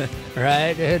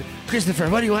 Right, dude? Christopher,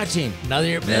 what are you watching? None of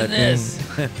your business.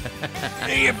 None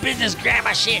of your business,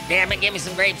 grandma. Shit, damn it, give me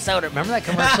some grape soda. Remember that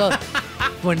commercial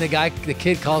when the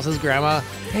kid calls his grandma,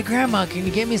 hey, grandma, can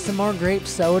you get me some more grape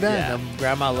soda? Yeah. And the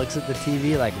grandma looks at the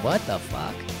TV like, what the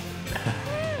fuck?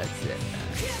 That's it.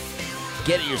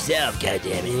 Get it yourself,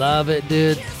 goddammit. Love it,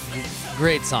 dude.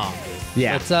 Great song.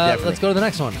 Yeah, let's go to the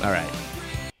next one. All right.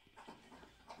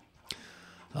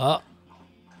 Oh,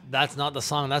 that's not the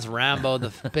song. That's Rambo,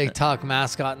 the Big Talk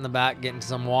mascot in the back getting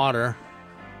some water.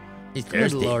 He's Good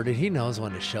thirsty. Lord, dude. He knows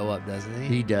when to show up, doesn't he?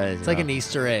 He does. It's like an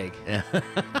Easter egg. Yeah.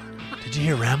 Did you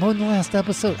hear Rambo in the last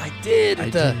episode? I did. I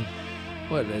did.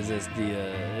 What is this?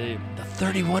 The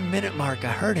 31-minute mark.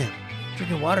 I heard him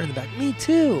drinking water in the back. Me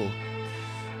too.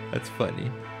 That's funny.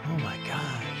 Oh my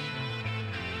gosh.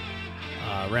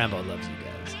 Rambo loves you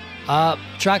guys.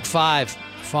 Track 5,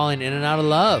 Falling In and Out of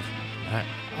Love. All right.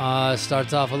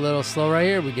 Starts off a little slow right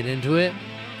here. We get into it.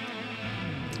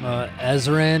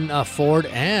 Ezrin Ford,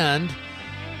 and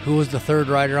who was the third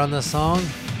writer on this song?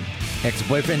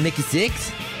 Ex-boyfriend Nikki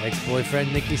Sixx.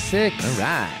 Ex-boyfriend Nikki Sixx. All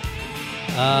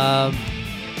right.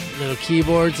 Little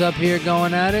keyboards up here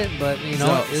going at it, but you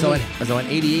know. So in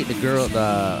 '88,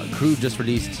 the crew just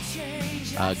released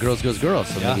 "Girls Goes Girls,"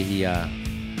 so Yeah. maybe he,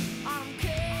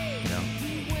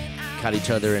 caught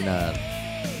each other and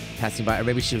passing by, or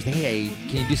maybe she was thinking, "Hey,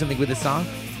 can you do something with this song?"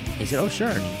 He said, "Oh, sure,"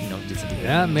 and did something.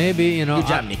 Yeah, maybe. You know, Good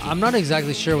job, Nikki. I'm not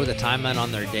exactly sure what the timeline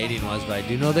on their dating was, but I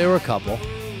do know they were a couple. Do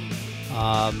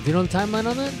you know the timeline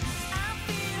on that?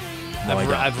 No, I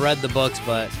don't. I've read the books,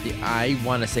 but I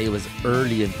want to say it was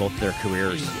early in both their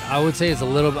careers. I would say it's a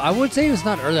little. I would say it's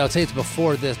not early. I would say it's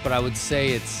before this, but I would say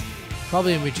it's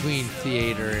probably in between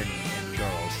theater and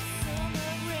girls.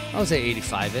 I would say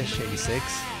 85-ish, 86,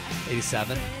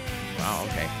 87. Wow.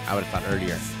 Okay. I would have thought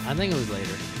earlier. I think it was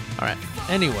later. All right.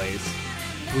 Anyways,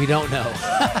 we don't know.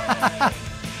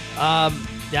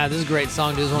 Yeah, this is a great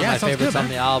song. This is one of my sounds favorites good, on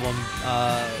the album.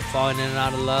 Falling In and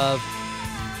Out of Love.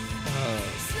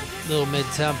 Little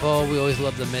mid-tempo. We always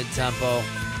love the mid-tempo.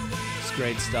 It's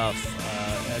great stuff.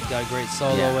 It's got a great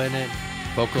solo in it.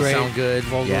 Vocals Great. sound good.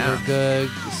 Vocals are good.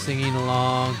 Singing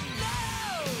along.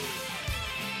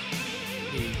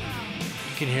 You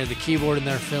can hear the keyboard in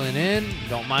there filling in.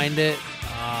 Don't mind it.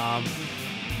 I'm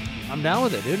down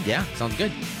with it, dude. Yeah, sounds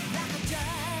good.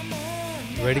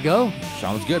 You ready to go?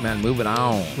 Sounds good, man. Moving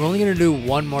on. We're only going to do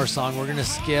one more song. We're going to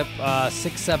skip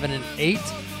 6, 7, and 8,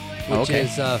 which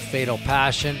is Fatal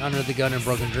Passion, Under the Gun, and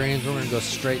Broken Dreams. We're going to go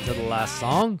straight to the last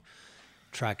song,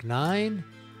 track 9,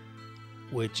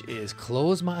 which is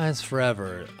Close My Eyes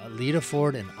Forever, a Lita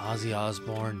Ford and Ozzy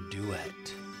Osbourne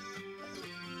duet.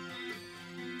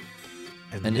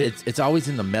 And it's always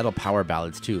in the metal power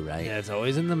ballads too, right? Yeah, it's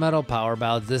always in the metal power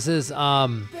ballads. This is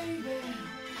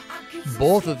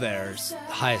both of theirs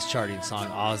highest charting song,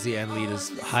 Ozzy and Lita's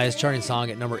highest charting song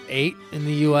at number 8 in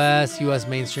the US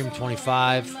mainstream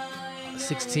 25,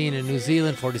 16 in New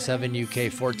Zealand, 47 UK,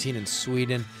 14 in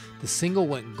Sweden. The single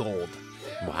went gold.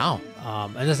 Wow.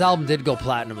 And this album did go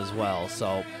platinum as well.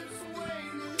 So,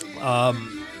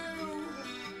 on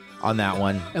that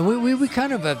one. and we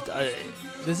kind of have.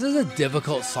 This is a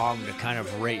difficult song to kind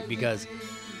of rate because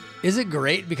is it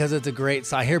great because it's a great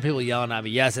song? I hear people yelling at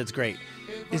me, yes, it's great.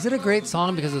 Is it a great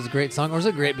song because it's a great song, or is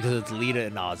it great because it's Lita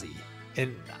and Ozzy?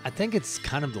 And I think it's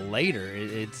kind of the later.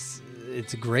 It's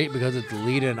great because it's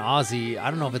Lita and Ozzy.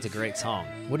 I don't know if it's a great song.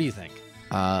 What do you think?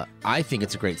 I think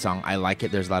it's a great song. I like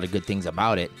it. There's a lot of good things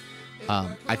about it.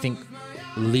 I think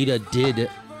Lita did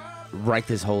write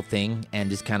this whole thing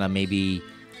and just kind of maybe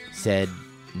said,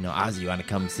 Ozzy, you want to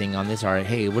come sing on this? Or,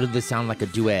 hey, what if this sound like a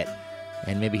duet?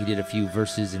 And maybe he did a few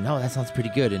verses and, that sounds pretty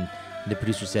good. And the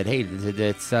producer said, hey,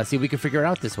 let's see if we can figure it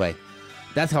out this way.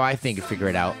 That's how I think of figure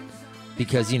it out.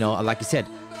 Because, like I said,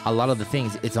 a lot of the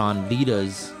things, it's on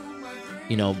Lita's,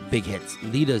 big hits.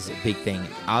 Lita's big thing.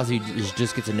 Ozzy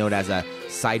just gets a note as a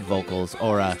side vocals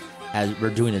or as we're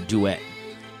doing a duet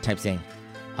type thing.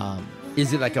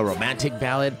 Is it like a romantic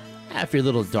ballad? If you're a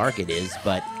little dark, it is.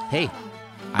 But, hey,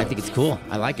 I think it's cool.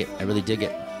 I like it. I really dig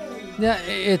it. Yeah,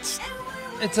 it's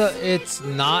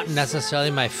not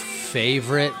necessarily my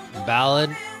favorite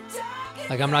ballad.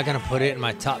 Like, I'm not going to put it in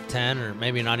my top 10 or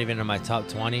maybe not even in my top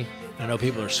 20. I know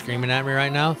people are screaming at me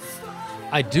right now.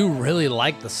 I do really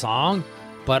like the song,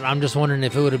 but I'm just wondering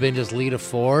if it would have been just Lita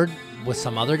Ford with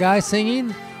some other guy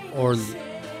singing or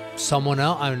someone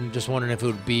else. I'm just wondering if it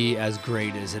would be as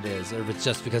great as it is, or if it's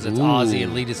just because it's Ozzy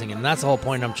and Lita singing. And that's the whole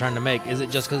point I'm trying to make. Is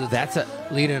it just because it's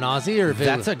Lita and Ozzy? Or if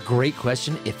That's a great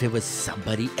question. If it was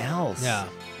somebody else. Yeah.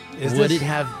 Would it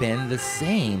have been the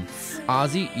same?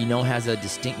 Ozzy, has a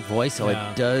distinct voice, so it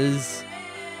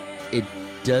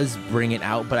does bring it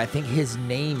out, but I think his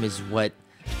name is what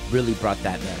really brought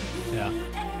that in. Yeah.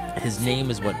 His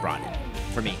name is what brought it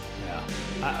for me.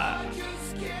 Yeah.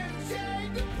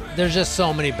 There's just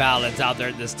so many ballads out there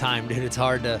at this time, dude. It's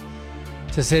hard to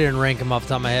sit here and rank them off the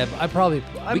top of my head. I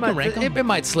might rank them. It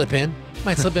might slip in.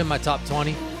 Might slip in my top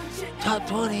 20. Top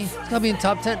 20. It's gotta be in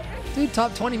top 10. Dude,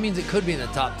 top 20 means it could be in the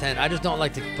top 10. I just don't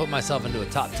like to put myself into a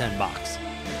top 10 box.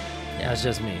 Yeah, that's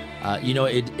just me.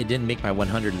 It didn't make my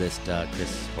 100 list,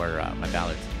 Chris, for my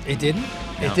ballads. It didn't?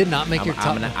 No. It did not make your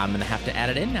top. I'm gonna have to add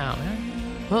it in now, man.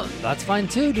 Well, that's fine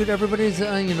too, dude. Everybody's, It's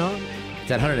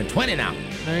at 120 now.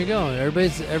 There you go.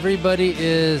 Everybody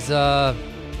is okay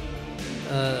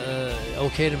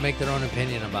to make their own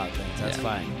opinion about things. That's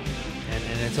fine, and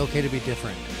it's okay to be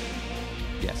different.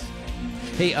 Yes.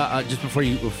 Hey, just before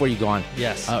you go on.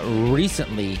 Yes.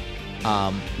 Recently,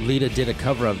 Lita did a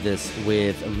cover of this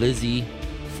with Lizzie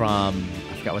from,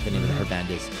 I forgot what the name of her band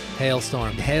is.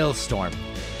 Hailstorm. Hailstorm.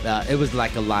 It was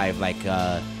like a live,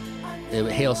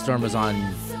 Hailstorm was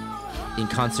in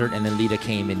concert, and then Lita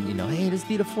came and, hey, this is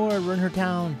Lita Ford, we're in her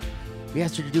town. We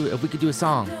asked her to do it, if we could do a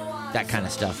song. That kind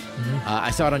of stuff. Mm-hmm. I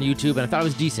saw it on YouTube, and I thought it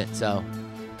was decent, so,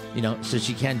 so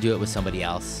she can do it with somebody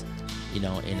else,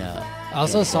 I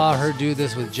also saw her do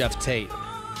this with Jeff Tate.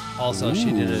 Also, she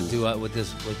did a duet with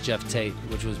Jeff Tate,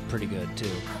 which was pretty good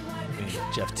too. I mean,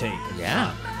 Jeff Tate.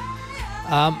 Yeah.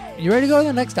 You ready to go to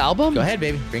the next album? Go ahead,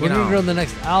 baby. Bring it on. We're gonna go to the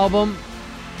next album,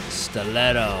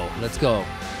 Stiletto. Let's go.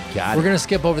 We're gonna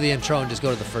skip over the intro and just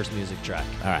go to the first music track.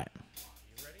 All right.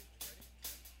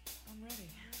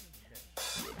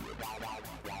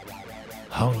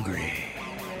 Hungry,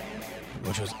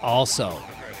 which was also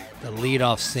the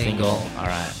lead-off single. All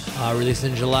right. Released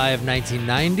in July of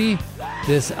 1990.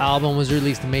 This album was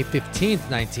released May 15th,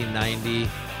 1990.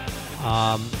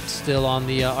 Still on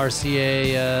the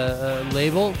RCA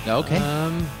label. Okay.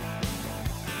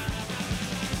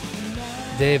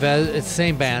 Dave, it's the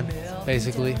same band,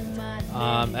 basically.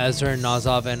 Ezra and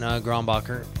Nazov and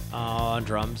Grombacher on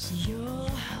drums.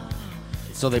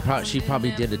 So she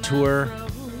probably did a tour,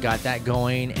 got that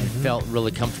going, and felt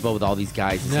really comfortable with all these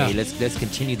guys. Yeah. Hey, let's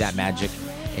continue that magic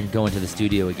and go into the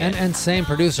studio again. And same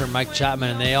producer, Mike Chapman,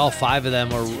 and they all five of them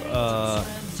were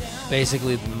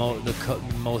basically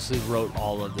mostly wrote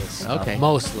all of this stuff. Okay.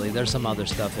 Mostly. There's some other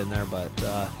stuff in there, but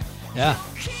yeah.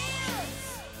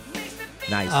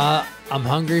 Nice. I'm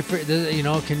hungry for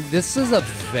this is a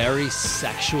very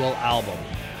sexual album.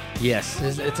 Yes.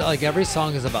 It's like every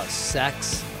song is about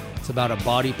sex. It's about a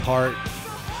body part,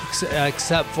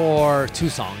 except for two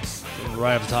songs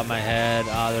right off the top of my head.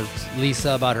 There's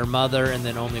Lisa about her mother, and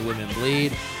then Only Women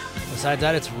Bleed. Besides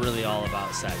that, it's really all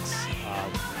about sex.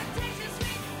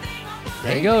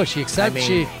 There you go. She accepts.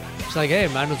 She's like, hey,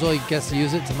 might as well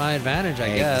use it to my advantage,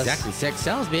 I guess. Exactly. Sex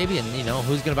sells, baby. And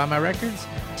who's gonna buy my records?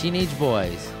 Teenage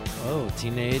boys. Oh,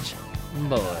 teenage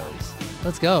boys.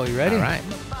 Let's go. You ready? All right.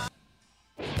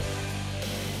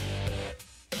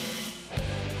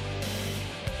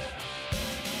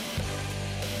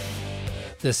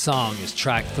 This song is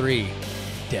track 3,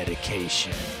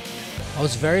 Dedication. I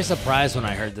was very surprised when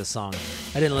I heard this song.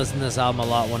 I didn't listen to this album a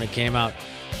lot when it came out.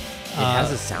 It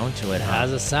has a sound to it. It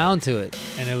has a sound to it,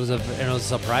 and it was a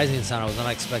surprising sound. I was not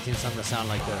expecting something to sound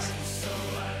like this.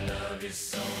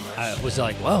 I was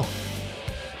like, whoa,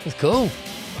 it's cool.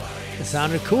 It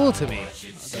sounded cool to me. I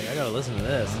was like, I gotta listen to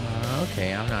this.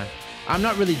 Okay, I'm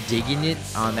not really digging it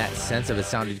on that sense of it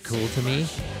sounded cool to me.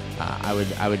 I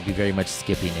would be very much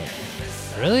skipping it.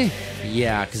 Really?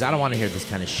 Yeah, because I don't want to hear this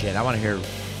kind of shit. I want to hear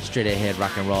straight ahead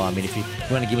rock and roll. I mean, if you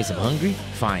want to give me some Hungry,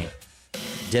 fine.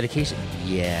 Dedication,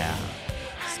 yeah.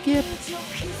 Skip.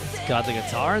 It's got the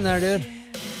guitar in there, dude.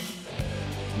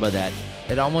 But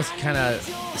it almost kind of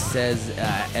says,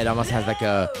 it almost has like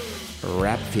a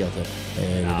rap feel to it.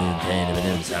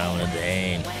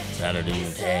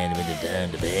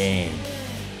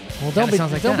 Well, don't be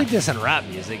dissing rap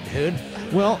music, dude.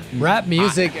 Well, rap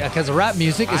music, because rap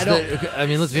music is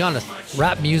let's be honest.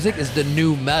 Rap music is the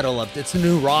new metal it's the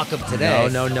new rock of today.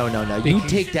 No. You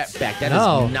take that back. That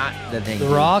is not the thing. The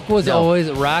rock was always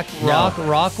rock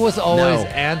was always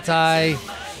anti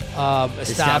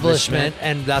establishment,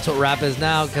 and that's what rap is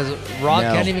now. Because rock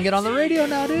can't even get on the radio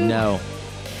now, dude. No.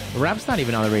 Rap's not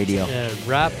even on the radio. Yeah,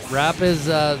 rap is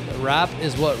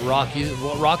what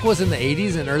rock was in the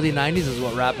 80s and early 90s is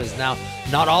what rap is now.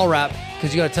 Not all rap,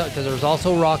 because you got to tell, because there was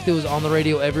also rock that was on the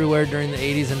radio everywhere during the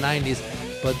 80s and 90s,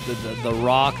 but the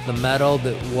rock, the metal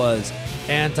that was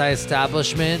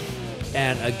anti-establishment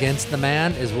and against the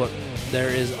man is what. There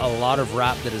is a lot of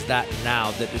rap that is that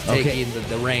now that is taking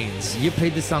the reins. You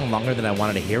played this song longer than I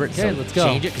wanted to hear it, okay, so let's go.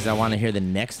 Change it because I want to hear the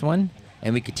next one,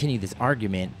 and we continue this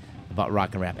argument about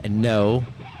rock and rap. And no,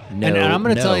 and I'm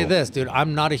going to tell you this, dude.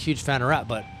 I'm not a huge fan of rap,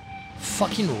 but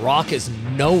fucking rock is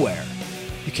nowhere.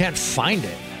 You can't find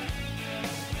it.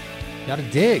 You got to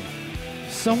dig.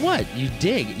 So what? You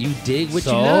dig what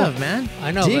you love, man.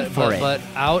 I know, dig for it. But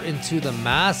out into the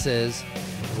masses,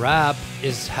 rap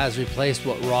has replaced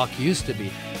what rock used to be.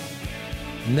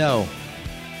 No,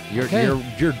 you're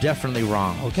definitely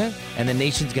wrong. Okay. And the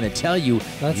nation's gonna tell you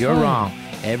you're fine. wrong.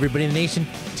 Everybody in the nation,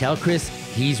 tell Chris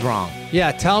he's wrong.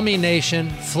 Yeah, tell me,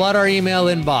 nation. Flood our email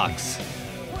inbox.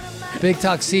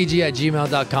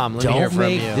 BigTalkCG@gmail.com. Let me hear Don't from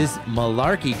make you. this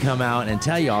malarkey come out and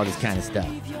tell you all this kind of stuff.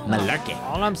 Malarkey.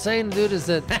 All I'm saying, dude, is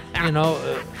that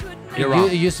You're wrong.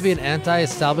 It used to be an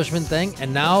anti-establishment thing,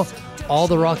 and now all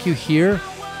the rock you hear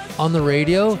on the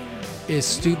radio is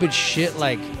stupid shit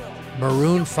like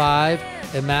Maroon 5,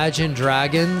 Imagine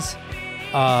Dragons,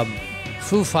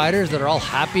 Foo Fighters that are all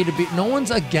happy to be. No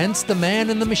one's against the man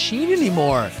and the machine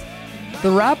anymore.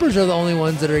 The rappers are the only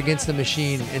ones that are against the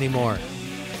machine anymore.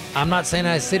 I'm not saying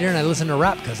I sit here and I listen to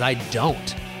rap because I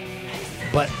don't.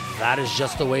 But that is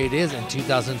just the way it is in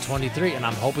 2023, and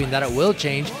I'm hoping that it will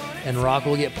change and rock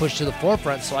will get pushed to the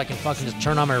forefront so I can fucking just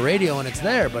turn on my radio and it's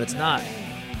there, but it's not.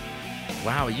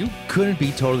 Wow, you couldn't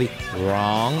be totally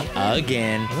wrong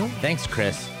again. Thanks,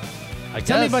 Chris.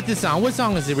 Tell me about this song. What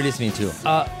song is it we're listening to?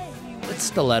 It's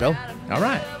Stiletto. All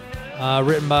right.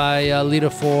 Written by Lita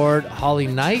Ford, Holly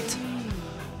Knight.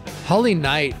 Holly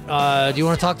Knight, do you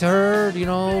want to talk to her? Do you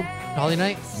know Holly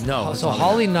Knight? No. So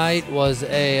Holly Knight was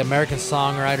a American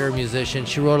songwriter, musician.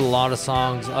 She wrote a lot of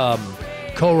songs,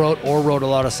 co-wrote or wrote a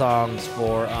lot of songs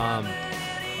for,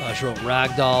 she wrote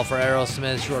Ragdoll for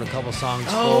Aerosmith. She wrote a couple songs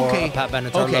for Pat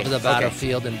Benatar, Love of the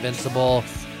Battlefield, Invincible,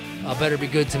 Better Be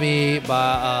Good to Me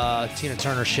by Tina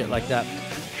Turner, shit like that.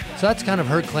 So that's kind of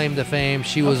her claim to fame.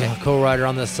 She was a co-writer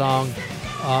on this song.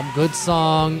 Good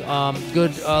song,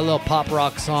 good little pop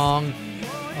rock song.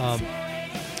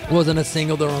 Wasn't a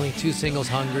single. There were only 2 singles.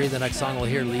 Hungry, the next song we'll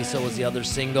hear, Lisa, was the other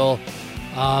single.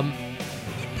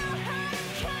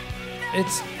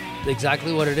 It's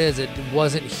exactly what it is. It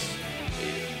wasn't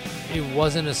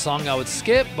a song I would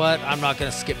skip, but I'm not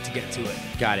going to skip to get to it.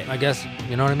 Got it. I guess,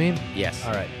 you know what I mean? Yes.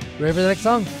 All right. Ready for the next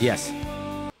song? Yes.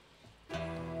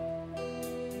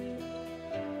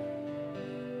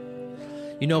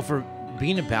 You know, for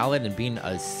being a ballad and being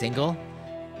a single,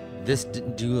 this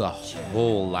didn't do a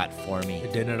whole lot for me.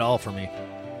 It didn't at all for me.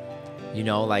 You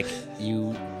know, like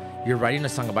you're writing a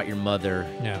song about your mother.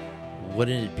 Yeah.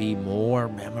 Wouldn't it be more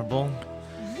memorable?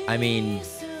 I mean,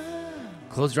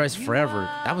 Close Your Eyes Forever,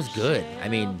 that was good. I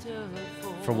mean,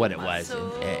 for what it was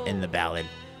in the ballad.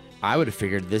 I would have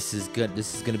figured this is good.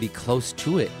 This is going to be close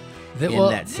to it in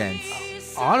that sense.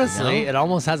 Honestly, it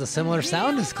almost has a similar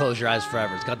sound as Close Your Eyes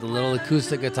Forever. It's got the little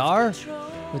acoustic guitar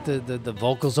with the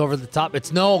vocals over the top.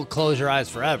 It's no Close Your Eyes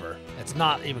Forever. It's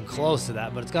not even close to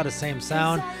that, but it's got the same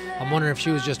sound. I'm wondering if she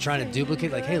was just trying to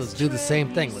duplicate, like, hey, let's do the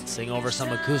same thing. Let's sing over some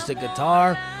acoustic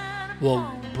guitar. We'll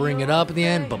bring it up at the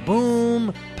end,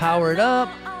 ba-boom, power it up.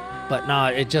 But no,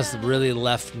 it just really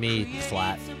left me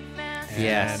flat.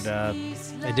 Yes. And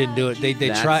they didn't do it. They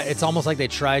tried. It's almost like they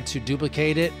tried to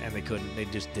duplicate it, and they couldn't. They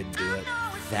just didn't do it.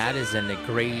 That is a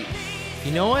great...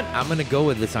 You know what? I'm going to go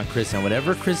with this on Chris, and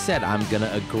whatever Chris said, I'm going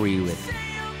to agree with it.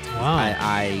 Wow.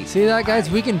 I see that, guys?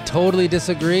 We can totally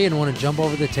disagree and want to jump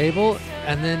over the table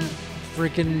and then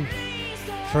freaking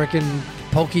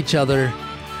poke each other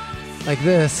like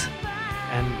this,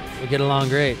 and we get along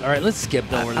great. All right, let's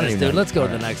skip over this, dude. Let's go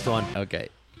to the next one. Okay.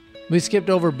 We skipped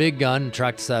over Big Gun,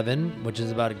 track 7, which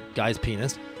is about a guy's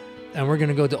penis, and we're going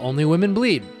to go to Only Women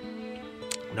Bleed.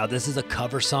 Now, this is a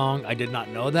cover song. I did not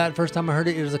know that first time I heard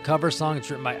it. It was a cover song. It's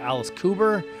written by Alice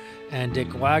Cooper and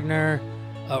Dick Wagner,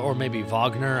 or maybe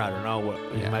Wagner. I don't know.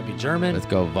 It might be German. Let's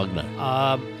go Wagner.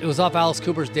 It was off Alice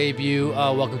Cooper's debut,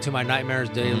 Welcome to My Nightmares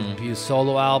debut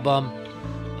solo album.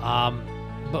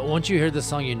 But once you hear this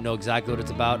song, you know exactly what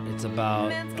it's about. It's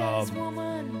about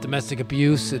domestic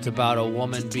abuse. It's about a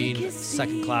woman being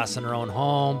second class in her own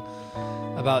home.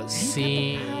 About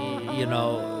seeing,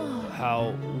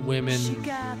 how women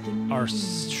are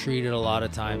treated a lot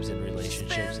of times in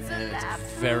relationships, and it's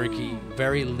very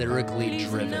lyrically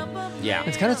driven. Yeah.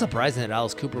 It's kind of surprising that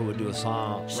Alice Cooper would write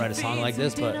a song like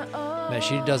this, but man,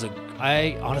 she does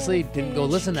I honestly didn't go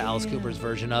listen to Alice Cooper's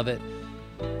version of it,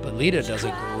 but Lita does a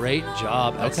great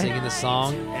job at singing the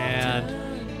song, and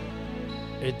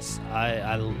it's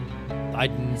I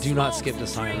do not skip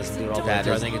this song. I listen to it all the way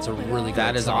through. I think it's a really good song.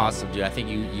 That is awesome, dude. I think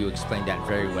you explained that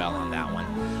very well on that one.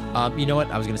 You know what?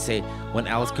 I was going to say, when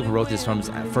Alice Cooper wrote this from his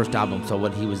first album, so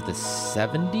when he was the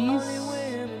 70s?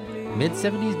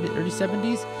 Mid-70s? Early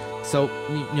 70s? So,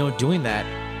 doing that,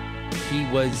 he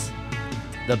was...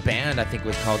 The band, I think,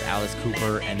 was called Alice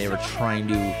Cooper, and they were trying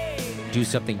to do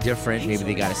something different. Maybe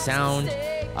they got a sound.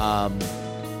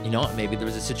 Maybe there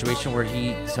was a situation where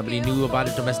somebody knew about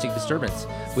a domestic disturbance,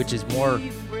 which is more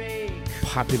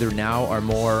popular now or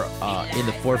more in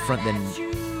the forefront than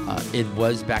it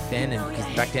was back then. And because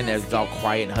back then it was all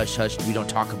quiet and hush-hush. We don't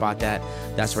talk about that.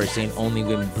 That's where it's saying only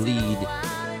women bleed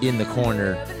in the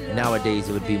corner. Nowadays,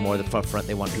 it would be more the forefront.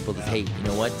 They want people to, hey, you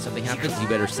know what? Something happens, you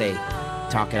better say,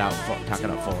 talk it out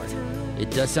forward. It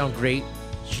does sound great.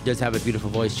 She does have a beautiful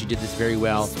voice. She did this very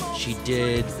well. She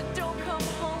did...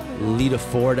 Lita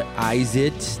Ford eyes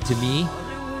it to me,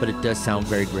 but it does sound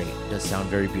very great. It does sound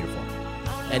very beautiful.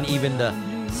 And even the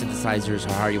synthesizers,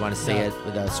 or how you want to say it,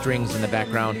 with the strings in the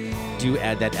background, do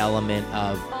add that element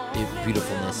of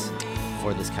beautifulness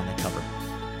for this kind of cover.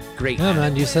 Great. Yeah,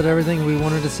 man, you said everything we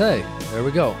wanted to say. There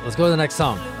we go. Let's go to the next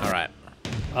song. All right.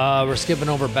 We're skipping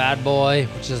over Bad Boy,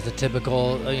 which is the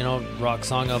typical, rock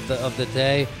song of the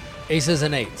day. Aces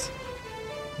and Eights.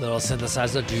 Little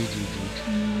synthesizer.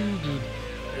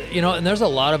 And there's a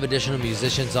lot of additional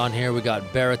musicians on here. We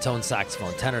got baritone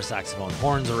saxophone, tenor saxophone,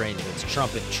 horns arrangements,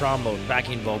 trumpet, trombone,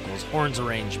 backing vocals, horns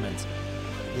arrangements.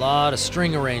 A lot of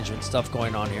string arrangement stuff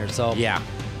going on here. So yeah,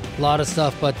 a lot of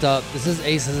stuff. But this is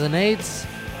Aces and Eights.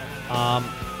 I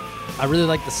really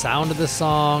like the sound of this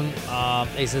song.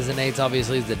 Aces and Eights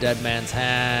obviously is the dead man's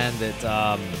hand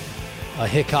that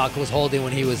Hickok was holding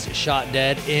when he was shot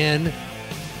dead in,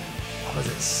 what was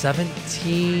it,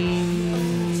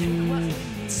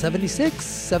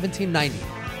 1790,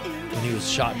 when he was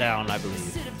shot down, I believe,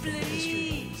 from the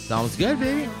history. Sounds good,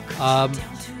 baby.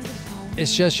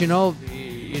 It's just,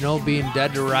 being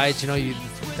dead to rights, you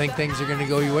think things are going to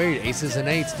go your way. Aces and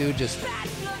Eights, dude, just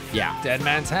dead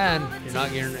man's hand.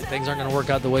 Things aren't going to work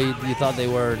out the way you thought they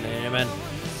were. Amen.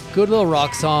 Good little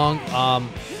rock song.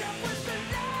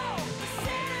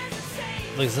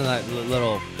 Listen to that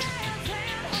little...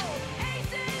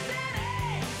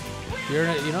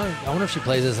 I wonder if she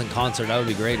plays this in concert. That would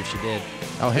be great if she did.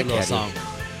 Oh, heck yeah, song.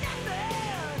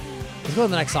 Let's go to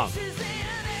the next song.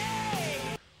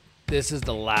 This is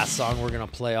the last song we're going to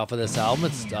play off of this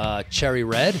album. It's Cherry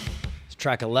Red. It's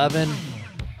track 11.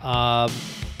 I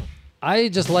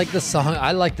just like the song.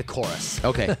 I like the chorus.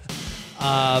 Okay.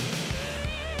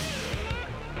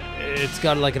 It's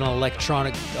got like an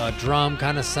electronic drum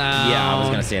kind of sound. Yeah, I was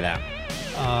going to say that.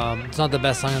 It's not the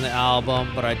best song on the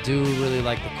album, but I do really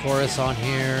like the chorus on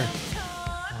here.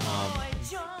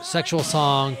 Sexual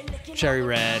song, Cherry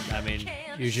Red. I mean,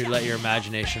 usually let your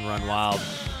imagination run wild.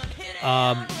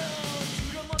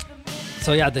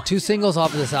 So yeah, the two singles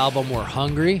off of this album were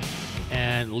Hungry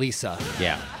and Lisa.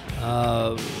 Yeah.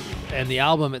 And the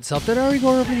album itself, did I already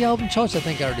go over the album charts? I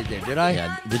think I already did I?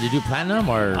 Yeah. Did it do platinum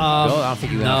or gold? I don't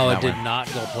think you went No, for it that did one.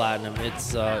 not go platinum.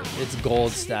 It's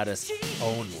gold status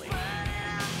only.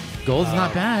 Gold's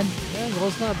not bad. Yeah,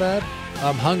 gold's not bad.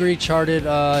 Hungry charted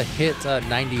hit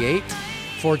 98,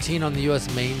 14 on the U.S.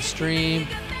 mainstream,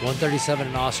 137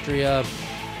 in Austria,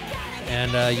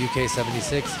 and UK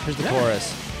 76. Here's the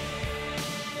chorus.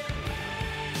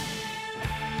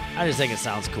 I just think it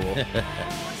sounds cool.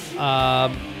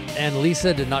 And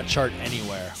Lisa did not chart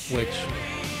anywhere, which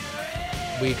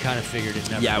we kind of figured it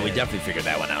never did. We definitely figured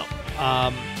that one out.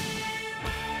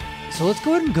 So let's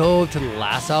go ahead and go to the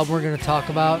last album we're going to talk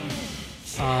about.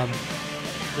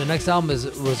 The next album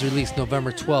was released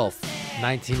November 12th,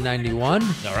 1991.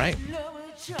 All right.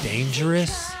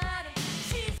 Dangerous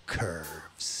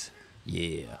Curves.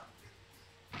 Yeah.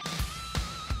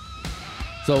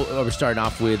 So we're starting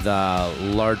off with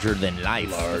Larger Than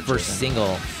Life, first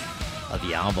single of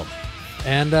the album.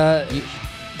 And go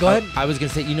ahead. I was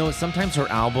going to say, sometimes her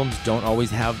albums don't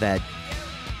always have that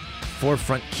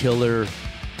forefront killer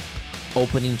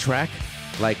opening track.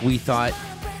 Like we thought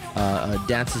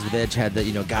Dances with Edge had the,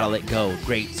 Gotta Let Go,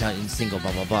 great sounding single,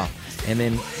 blah, blah, blah. And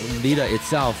then Lita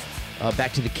itself,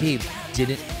 Back to the Cave,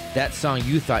 that song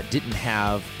you thought didn't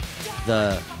have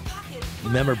the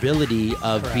memorability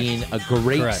of being a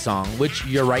great song, which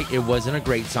you're right, it wasn't a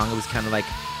great song. It was kind of like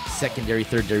secondary,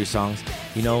 thirdary songs,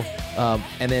 you know.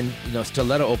 And then, you know,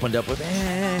 Stiletto opened up with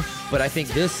but I think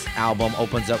this album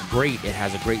opens up great. It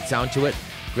has a great sound to it,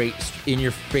 great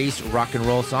in-your-face rock and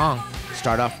roll song.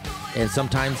 Start off, and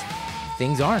sometimes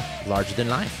things are larger than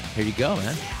life. Here you go,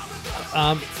 man.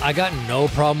 I got no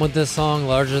problem with this song,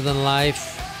 Larger Than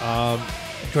Life.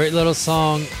 Great little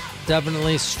song.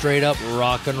 Definitely straight up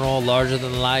rock and roll, larger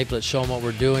than life. Let's show them what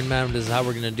we're doing, man. This is how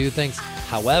we're going to do things.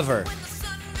 However,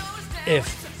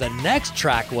 if the next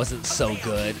track wasn't so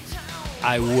good,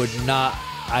 I would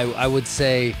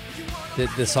say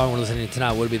that the song we're listening to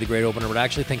tonight would be the great opener, but I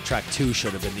actually think track 2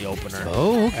 should have been the opener.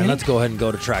 Oh, okay. And let's go ahead and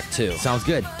go to track 2. Sounds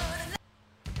good.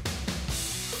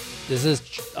 This is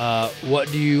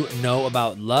What Do You Know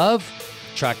About Love,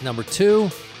 track number 2.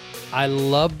 I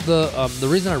love the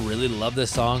reason I really love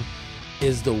this song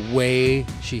is the way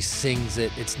she sings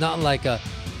it. It's not like a,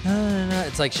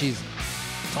 it's like it's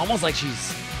almost like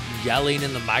she's yelling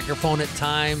in the microphone at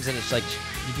times, and it's like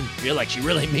you can feel like she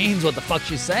really means what the fuck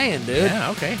she's saying, dude. Yeah,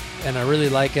 okay. And I really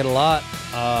like it a lot.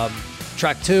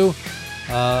 Track 2,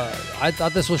 I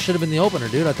thought this should have been the opener,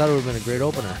 dude. I thought it would have been a great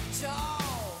opener.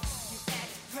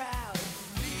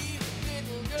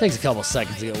 Takes a couple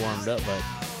seconds to get warmed up, but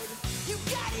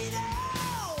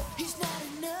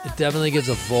it definitely gives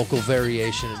a vocal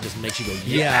variation. It just makes you go,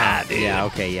 yeah, dude. Yeah,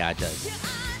 okay, yeah, it does.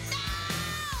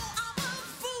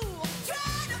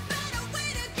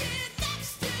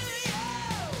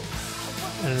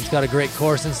 And it's got a great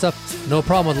chorus and stuff. No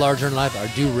problem with Larger Than Life. I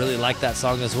do really like that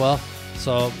song as well.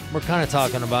 So we're kind of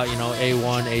talking about, you know,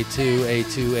 A1, A2,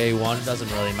 A2, A1. It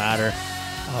doesn't really matter.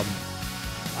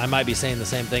 I might be saying the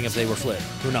same thing if they were flipped.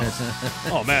 Who knows?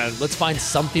 Oh, man, let's find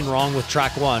something wrong with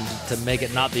track 1 to make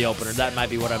it not the opener. That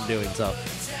might be what I'm doing. So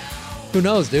who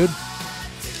knows, dude?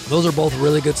 Those are both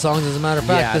really good songs, as a matter of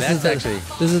fact. Yeah,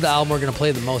 this is the album we're going to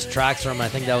play the most tracks from. I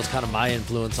think that was kind of my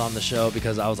influence on the show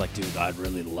because I was like, dude, I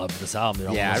really love this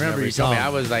album. Yeah, I remember you told me. I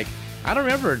was like, I don't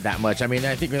remember that much. I mean,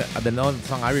 I think the only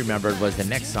song I remembered was the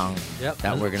next song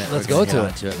that we're going to let's go to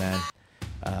it, man.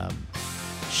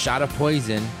 Shot of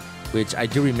Poison, which I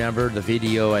do remember the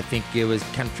video. I think it was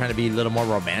kind of trying to be a little more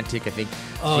romantic. I think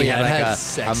she had like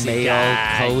a male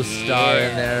co-star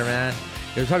in there, man.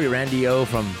 It was probably Randy O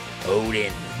from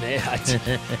Odin.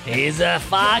 He's a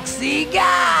foxy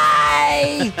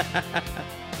guy.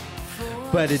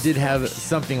 But it did have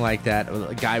something like that.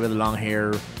 A guy with long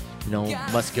hair, you know,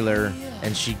 muscular,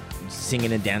 and she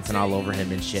singing and dancing all over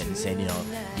him and shit and saying, you know,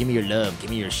 give me your love,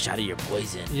 give me your shot of your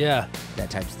poison. Yeah.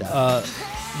 That type of stuff.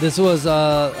 This was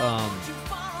the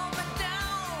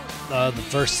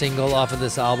first single off of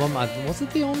this album. Was it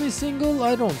the only single?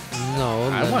 I don't know.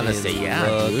 I want to say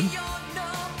dude.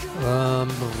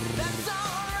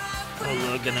 I'll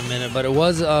look in a minute, but it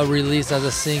was released as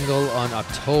a single on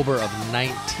October of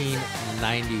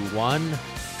 1991.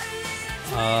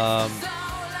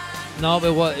 No,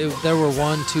 there were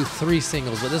 1, 2, 3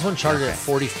 singles, but this one charted at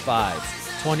 45.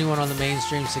 21 on the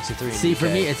mainstream, 63 in See, the for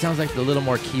UK. me, it sounds like the little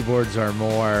more keyboards are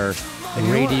more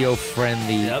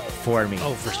radio-friendly for me.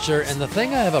 Oh, for sure. And the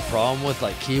thing I have a problem with,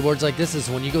 like, keyboards like this is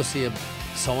when you go see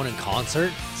someone in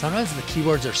concert, sometimes the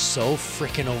keyboards are so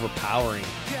freaking overpowering.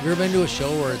 You ever been to a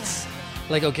show where it's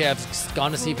like, okay, I've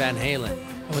gone to see Van Halen,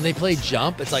 and when they play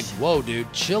Jump, it's like, whoa,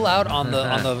 dude, chill out on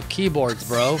the keyboards,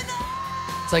 bro.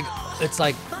 It's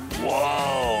like,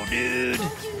 whoa, dude,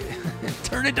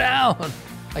 turn it down.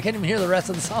 I can't even hear the rest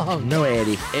of the song. No,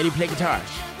 Eddie. Eddie played guitar.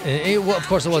 Well, of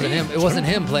course, it wasn't him. It wasn't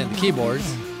him playing the keyboards.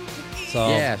 So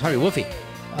yeah, it's probably Wolfie.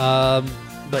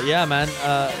 But yeah, man,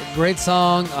 great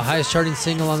song. Highest charting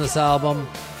single on this album.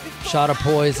 Shot of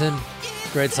Poison.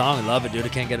 Great song. I love it, dude. I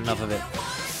can't get enough of it.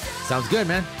 Sounds good,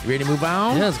 man. You ready to move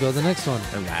on? Yeah, let's go to the next one.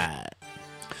 All right.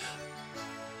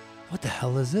 What the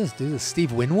hell is this, dude? Is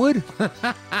Steve Winwood?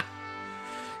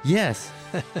 Yes.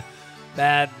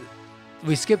 Bad.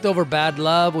 We skipped over Bad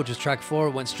Love, which was track 4.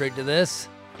 Went straight to this.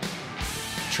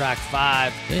 Track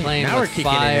 5. Playing now with we're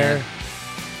kicking Fire. in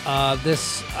there.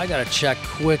 This, I gotta check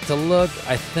quick to look.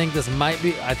 I think this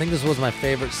was my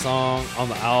favorite song on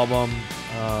the album.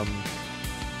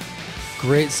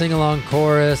 Great sing-along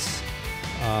chorus.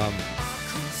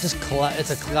 It's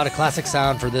got a classic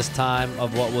sound for this time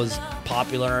of what was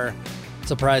popular.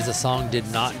 Surprised the song did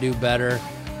not do better,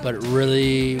 but it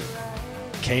really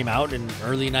came out in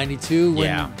early 92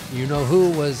 when You Know Who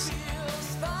was,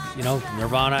 you know,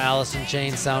 Nirvana, Alice in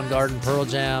Chains, Soundgarden, Pearl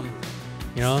Jam.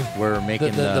 You know, we're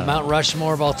making the Mount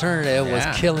Rushmore of alternative was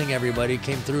killing everybody.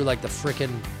 Came through like the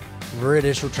frickin'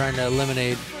 British were trying to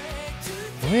eliminate.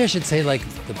 Maybe I should say like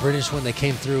the British when they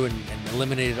came through and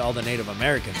eliminated all the Native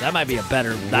Americans. That might be a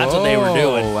better. That's what they were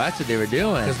doing. That's what they were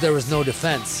doing. Because there was no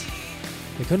defense.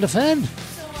 They couldn't defend.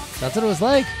 That's what it was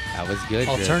like. That was good.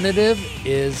 Alternative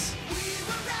is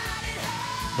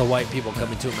the white people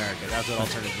coming to America. That's what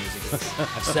alternative music is.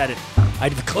 I've said it. I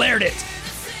declared it.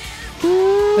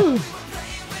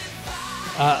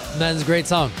 That's a great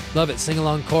song. Love it. Sing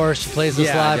along chorus. She plays this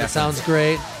live. Definitely. It sounds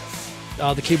great.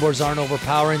 The keyboards aren't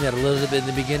overpowering. They had a little bit in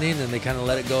the beginning, and they kind of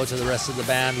let it go to the rest of the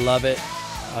band. Love it.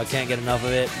 Can't get enough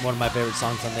of it. One of my favorite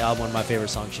songs on the album. One of my favorite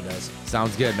songs she does.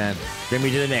 Sounds good, man. Bring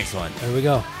me to the next one. Here we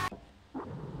go.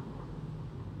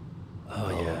 Oh,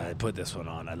 yeah. I put this one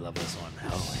on. I love this one.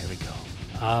 Oh, here we go.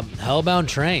 Hellbound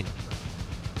Train.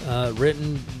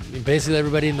 Written basically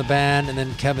everybody in the band, and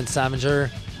then Kevin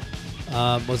Saminger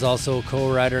was also a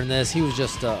co-writer in this. He was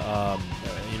just a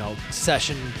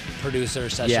session producer,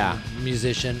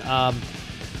 musician.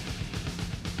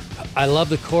 I love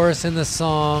the chorus in the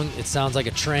song. It sounds like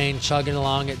a train chugging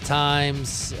along at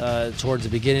times, towards the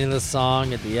beginning of the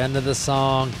song, at the end of the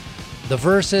song. The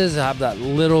verses have that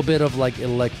little bit of like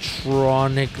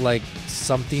electronic, like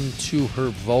something to her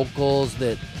vocals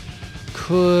that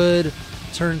could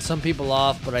turn some people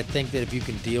off, but I think that if you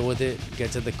can deal with it,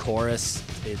 get to the chorus,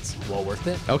 it's well worth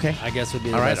it. Okay. I guess would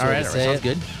be the best way to say sounds it.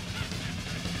 Good.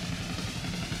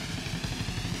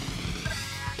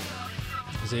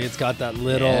 See, it's got that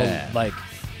little, like,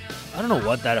 I don't know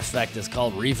what that effect is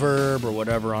called, reverb or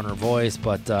whatever on her voice,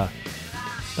 but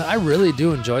I really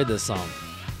do enjoy this song.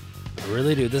 I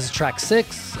really do. This is track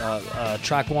 6,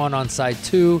 track 1 on side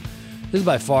 2. This is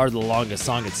by far the longest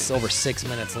song. It's over 6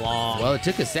 minutes long. Well, it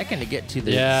took a second to get to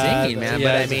the singing, man.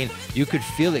 But I mean, you could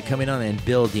feel it coming on and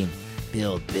building.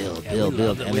 Build. We and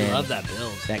love that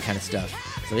build. That kind of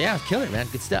stuff. So, yeah, killer, man.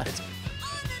 Good stuff.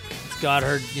 It's got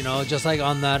her, just like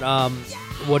on that,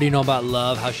 What Do You Know About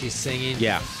Love, how she's singing.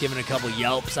 Yeah. Giving a couple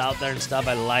yelps out there and stuff.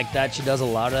 I like that. She does a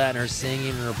lot of that in her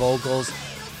singing and her vocals.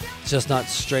 It's just not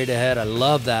straight ahead. I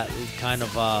love that kind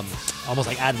of almost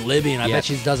like ad-libbing. I bet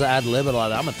she does ad-lib a lot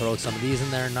of that. I'm going to throw some of these in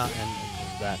there and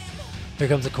that. Here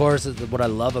comes the chorus. Is what I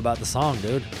love about the song,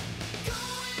 dude.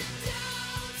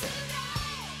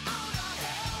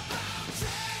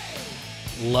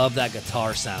 Love that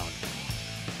guitar sound.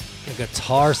 The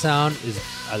guitar sound is,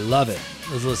 I love it.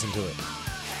 Let's listen to it.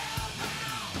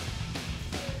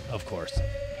 Of course.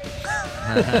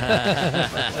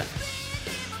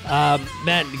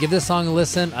 Man, give this song a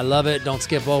listen. I love it. Don't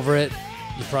skip over it.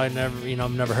 You probably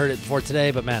never heard it before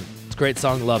today, but man, it's a great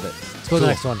song. Love it. Let's go to the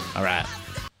next one. All right.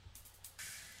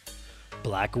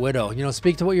 Black Widow.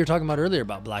 Speak to what you were talking about earlier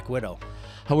about Black Widow.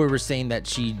 How we were saying that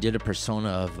she did a persona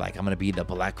of like, I'm going to be the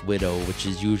Black Widow, which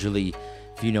is usually,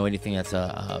 if you know anything, that's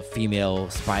a female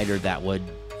spider that would,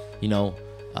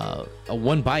 a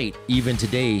one bite even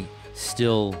today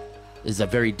still is a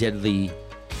very deadly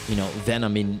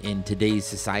venom in today's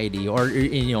society. Or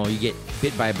you get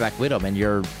bit by a Black Widow, man,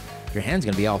 your hand's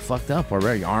gonna be all fucked up,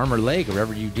 or your arm or leg or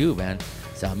whatever you do, man.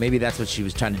 So maybe that's what she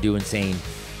was trying to do in saying,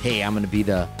 hey, I'm gonna be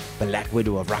the Black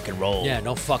Widow of rock and roll. Yeah,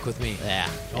 don't fuck with me. Yeah,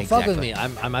 don't fuck with me.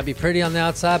 I might be pretty on the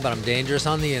outside, but I'm dangerous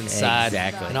on the inside.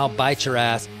 Exactly. And I'll bite your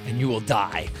ass and you will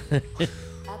die.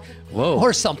 Whoa.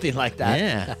 Or something like that.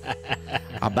 Yeah.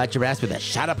 I'll bite your ass with a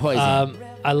shot of poison.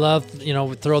 I love,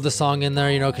 throw the song in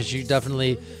there, because you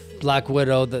definitely, Black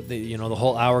Widow, the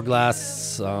whole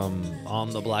hourglass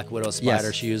on the Black Widow spider.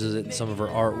 Yes. She uses it in some of her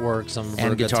artwork, some of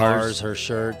her guitars, her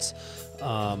shirts,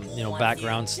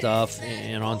 background stuff,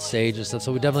 and on stage and stuff.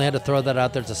 So we definitely had to throw that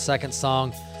out there. It's a second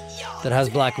song that has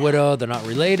Black Widow. They're not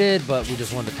related, but we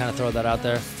just wanted to kind of throw that out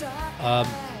there.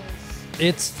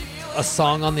 It's a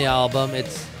song on the album.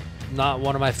 It's not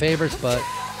one of my favorites, but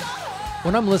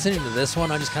when I'm listening to this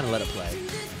one, I just kind of let it play.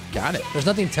 Got it. There's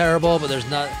nothing terrible, but there's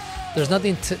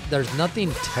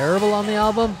nothing terrible on the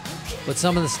album, but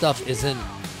some of the stuff isn't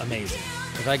amazing.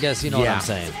 If I guess you know what I'm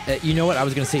saying. You know what I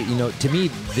was gonna say? To me,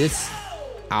 this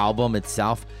album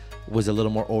itself was a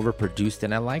little more overproduced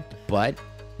than I liked, but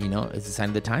it's a sign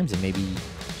of the times, and maybe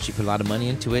she put a lot of money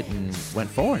into it and went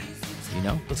forward.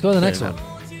 Let's go to the next one.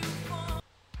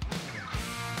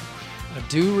 I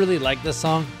do really like this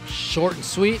song. Short and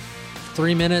sweet,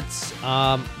 3 minutes.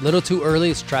 Little too early.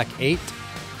 It's track 8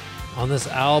 on this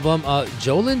album.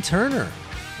 Jolyn Turner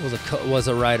was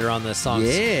a writer on this song.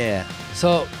 Yeah.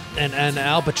 So and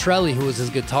Al Petrelli, who was his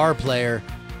guitar player,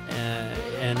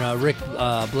 and Rick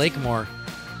Blakemore.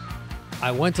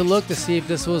 I went to look to see if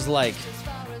this was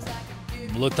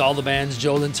looked all the bands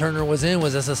Jolyn Turner was in.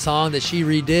 Was this a song that she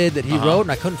redid that he wrote?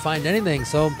 And I couldn't find anything.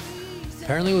 So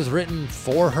apparently it was written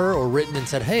for her, or written and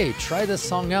said, hey, try this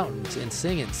song out and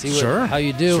sing it and see how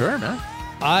you do. Sure, man.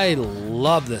 I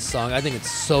love this song. I think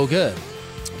it's so good.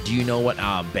 Do you know what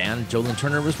band Jolyn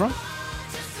Turner was from?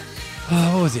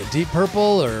 What was it? Deep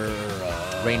Purple or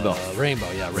Rainbow?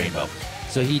 Rainbow, yeah, Rainbow.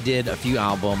 So he did a few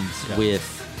albums with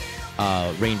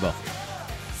Rainbow,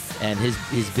 and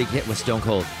his big hit was Stone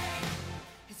Cold.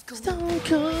 Stone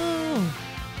Cold.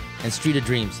 And Street of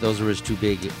Dreams. Those were his two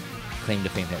big claim to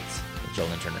fame hits with Joel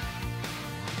and Turner.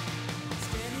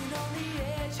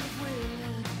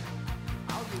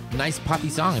 Nice poppy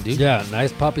song, dude. Yeah,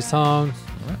 nice poppy song.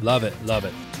 Love it, love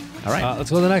it. All right. Let's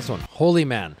go to the next one. Holy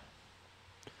Man.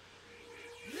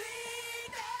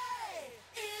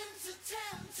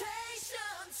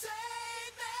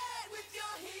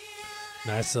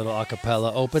 Nice little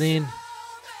acapella opening.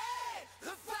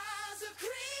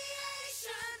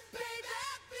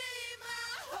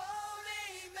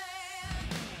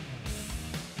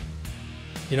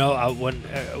 You know,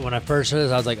 when I first heard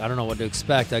this, I was like, I don't know what to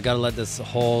expect. I gotta let this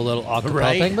whole little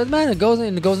acapella thing. But man, it goes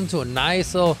into a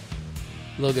nice little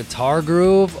guitar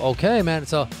groove. Okay, man.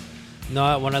 So,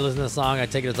 no, when I listen to the song, I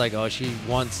take it as like, oh, she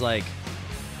wants like,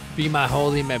 be my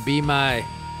holy man, be my.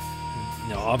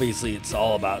 You know, obviously it's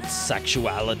all about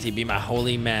sexuality. Be my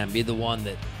holy man. Be the one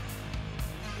that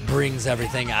brings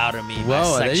everything out of me.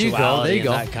 Whoa, my sexuality there you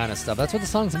go. And that kind of stuff. That's what the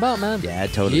song's about, man. Yeah, I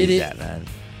totally get that, man.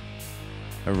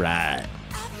 All right.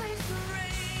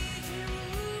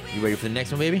 You ready for the next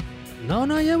one, baby? No,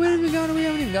 not yet. We haven't even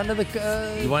gotten to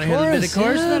the you want to hear the bit of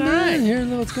chorus? Yeah, All right. Hear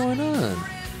what's going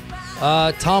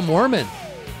on. Tom Werman.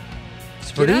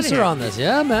 Producer on this.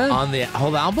 Yeah, man. On the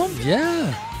whole album?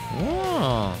 Yeah.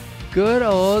 Whoa. Good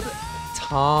old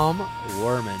Tom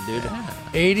Werman, dude. Yeah.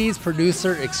 80s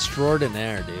producer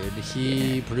extraordinaire, dude.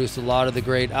 He produced a lot of the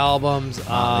great albums.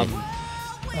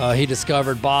 He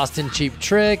discovered Boston Cheap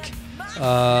Trick. You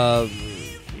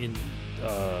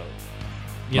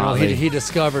know, he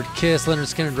discovered Kiss, Leonard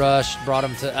Skinner, Rush, brought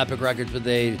him to Epic Records, but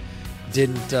they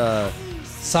didn't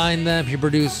sign them. He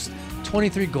produced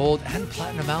 23 gold and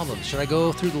platinum albums. Should I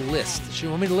go through the list? Should you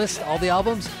want me to list all the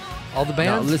albums? All the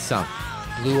bands? No, list some.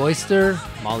 Blue Oyster,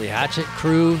 Molly Hatchet,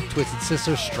 Crew, Twisted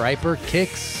Sister, Striper,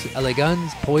 Kicks, LA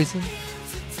Guns, Poison.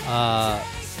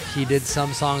 He did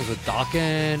some songs with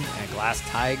Dokken and Glass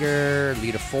Tiger,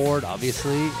 Lita Ford,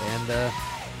 obviously, and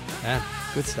man,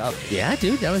 good stuff. Yeah,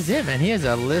 dude, that was it, man. He has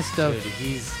a list of. Dude,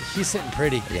 he's sitting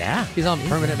pretty. Yeah, he's on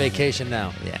permanent vacation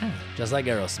now. Yeah, just like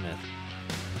Aerosmith.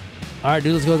 All right,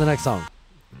 dude, let's go to the next song.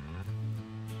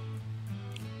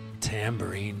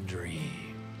 Tambourine Dream.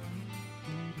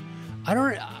 I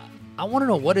want to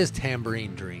know, what is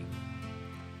Tambourine Dream?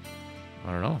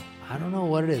 I don't know. I don't know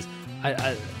what it is.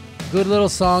 Good little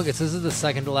song. This is the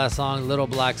second to last song. Little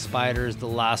Black Spiders, the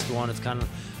last one. It's kind of,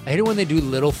 I hate it when they do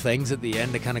little things at the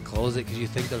end to kind of close it, because you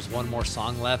think there's one more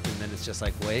song left, and then it's just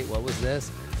like, wait, what was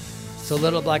this? So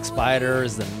Little Black Spider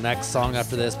is the next song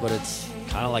after this, but it's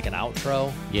kind of like an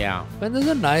outro. Yeah. And there's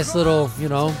a nice little, you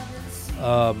know,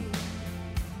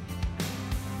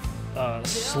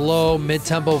 slow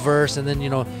mid-tempo verse, and then, you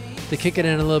know, they kick it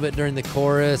in a little bit during the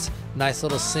chorus. Nice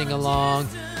little sing-along.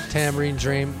 Tambourine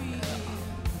Dream.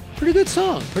 Pretty good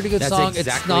song. Pretty good song. That's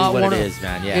exactly it's not what one it of, is,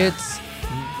 man. Yeah. It's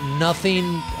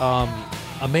nothing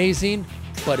amazing,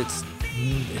 but it's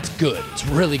good. It's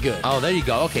really good. Oh, there you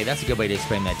go. Okay, that's a good way to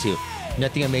explain that too.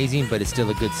 Nothing amazing, but it's still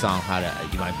a good song.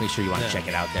 You might make sure you want to check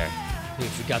it out there.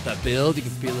 If you got that build, you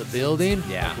can feel it building.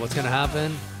 Yeah. Like what's gonna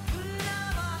happen?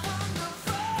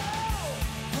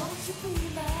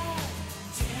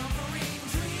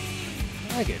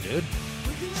 I like it, dude.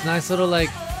 It's nice little, like,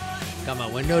 got my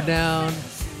window down,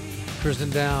 cruising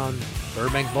down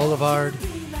Burbank Boulevard.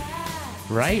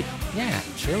 Right? Yeah.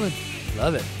 Chilling.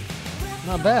 Love it.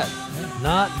 Not bad.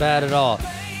 Not bad at all.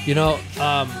 You know,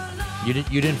 you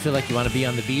didn't feel like you want to be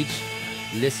on the beach,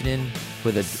 listening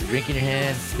with a drink in your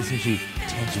hand, listening to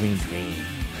Tangerine Dream.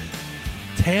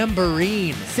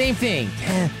 Tambourine. Same thing.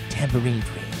 Tambourine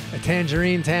Dream. A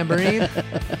tangerine tambourine.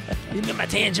 You got my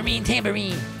tangerine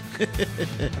tambourine.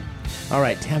 All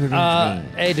right, Tambourine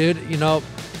Dream. Hey, dude, you know,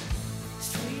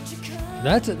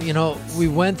 that's, you know, we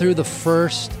went through the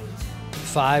first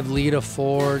 5 Lita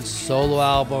Ford solo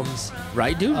albums.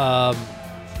 Right, dude?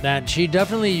 Man, she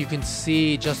definitely, you can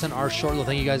see just in our short little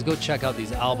thing, you guys go check out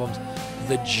these albums,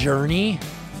 the journey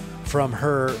from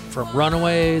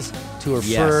Runaways to her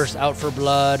first Out for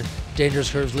Blood,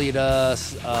 Dangerous Curves Lita,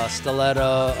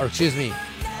 Stiletto, or excuse me,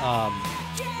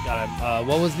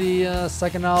 what was the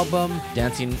second album?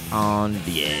 Dancing on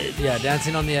the Edge. Yeah,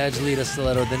 Dancing on the Edge, Lita,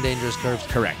 Stiletto, then Dangerous Curves.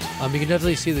 Correct. You can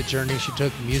definitely see the journey she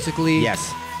took musically.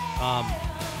 Yes.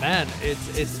 Man,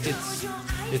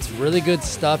 it's really good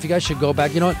stuff. You guys should go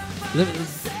back. You know what?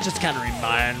 Just kind of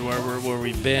remind where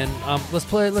we've been.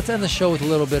 Let's end the show with a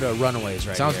little bit of Runaways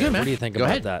right Sounds here. good, man. What do you think Go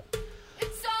about ahead.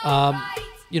 that?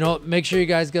 You know, make sure you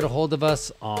guys get a hold of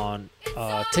us on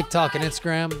TikTok and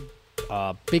Instagram.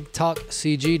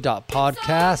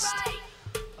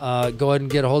 bigtalkcg.podcast. Go ahead and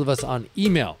get a hold of us on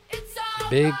email,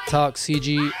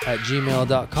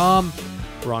 bigtalkcg@gmail.com.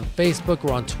 We're on Facebook.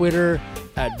 We're on Twitter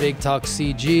at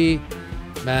bigtalkcg.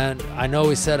 Man, I know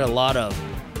we said a lot of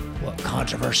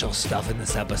controversial stuff in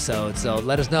this episode, so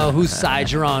let us know whose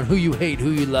side you're on, who you hate, who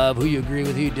you love, who you agree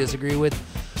with, who you disagree with.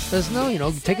 Let us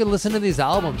know, take a listen to these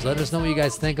albums. Let us know what you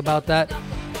guys think about that.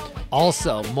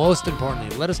 Also, most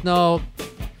importantly, let us know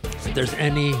if there's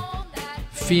any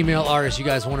female artists you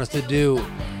guys want us to do.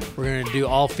 We're going to do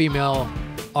all female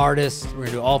artists. We're going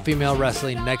to do all female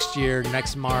wrestling next year,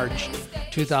 next March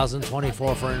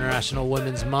 2024 for International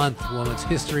Women's Month, Women's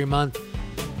History Month.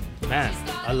 Man,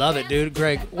 I love it, dude.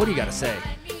 Greg, what do you got to say?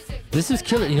 This is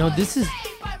killer. This is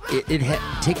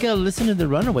take a listen to the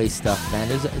Runaways stuff, man.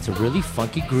 It's a really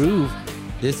funky groove.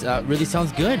 This really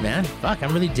sounds good, man. Fuck,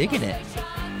 I'm really digging it.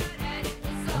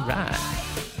 All right.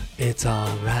 It's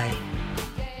all right.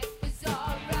 It's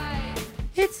all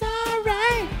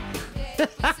right.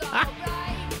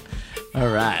 All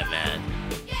right, man.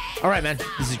 All right, man.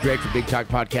 This is Greg for Big Talk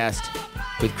Podcast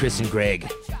with Chris and Greg.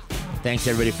 Thanks,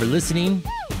 everybody, for listening,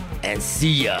 and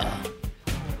see ya.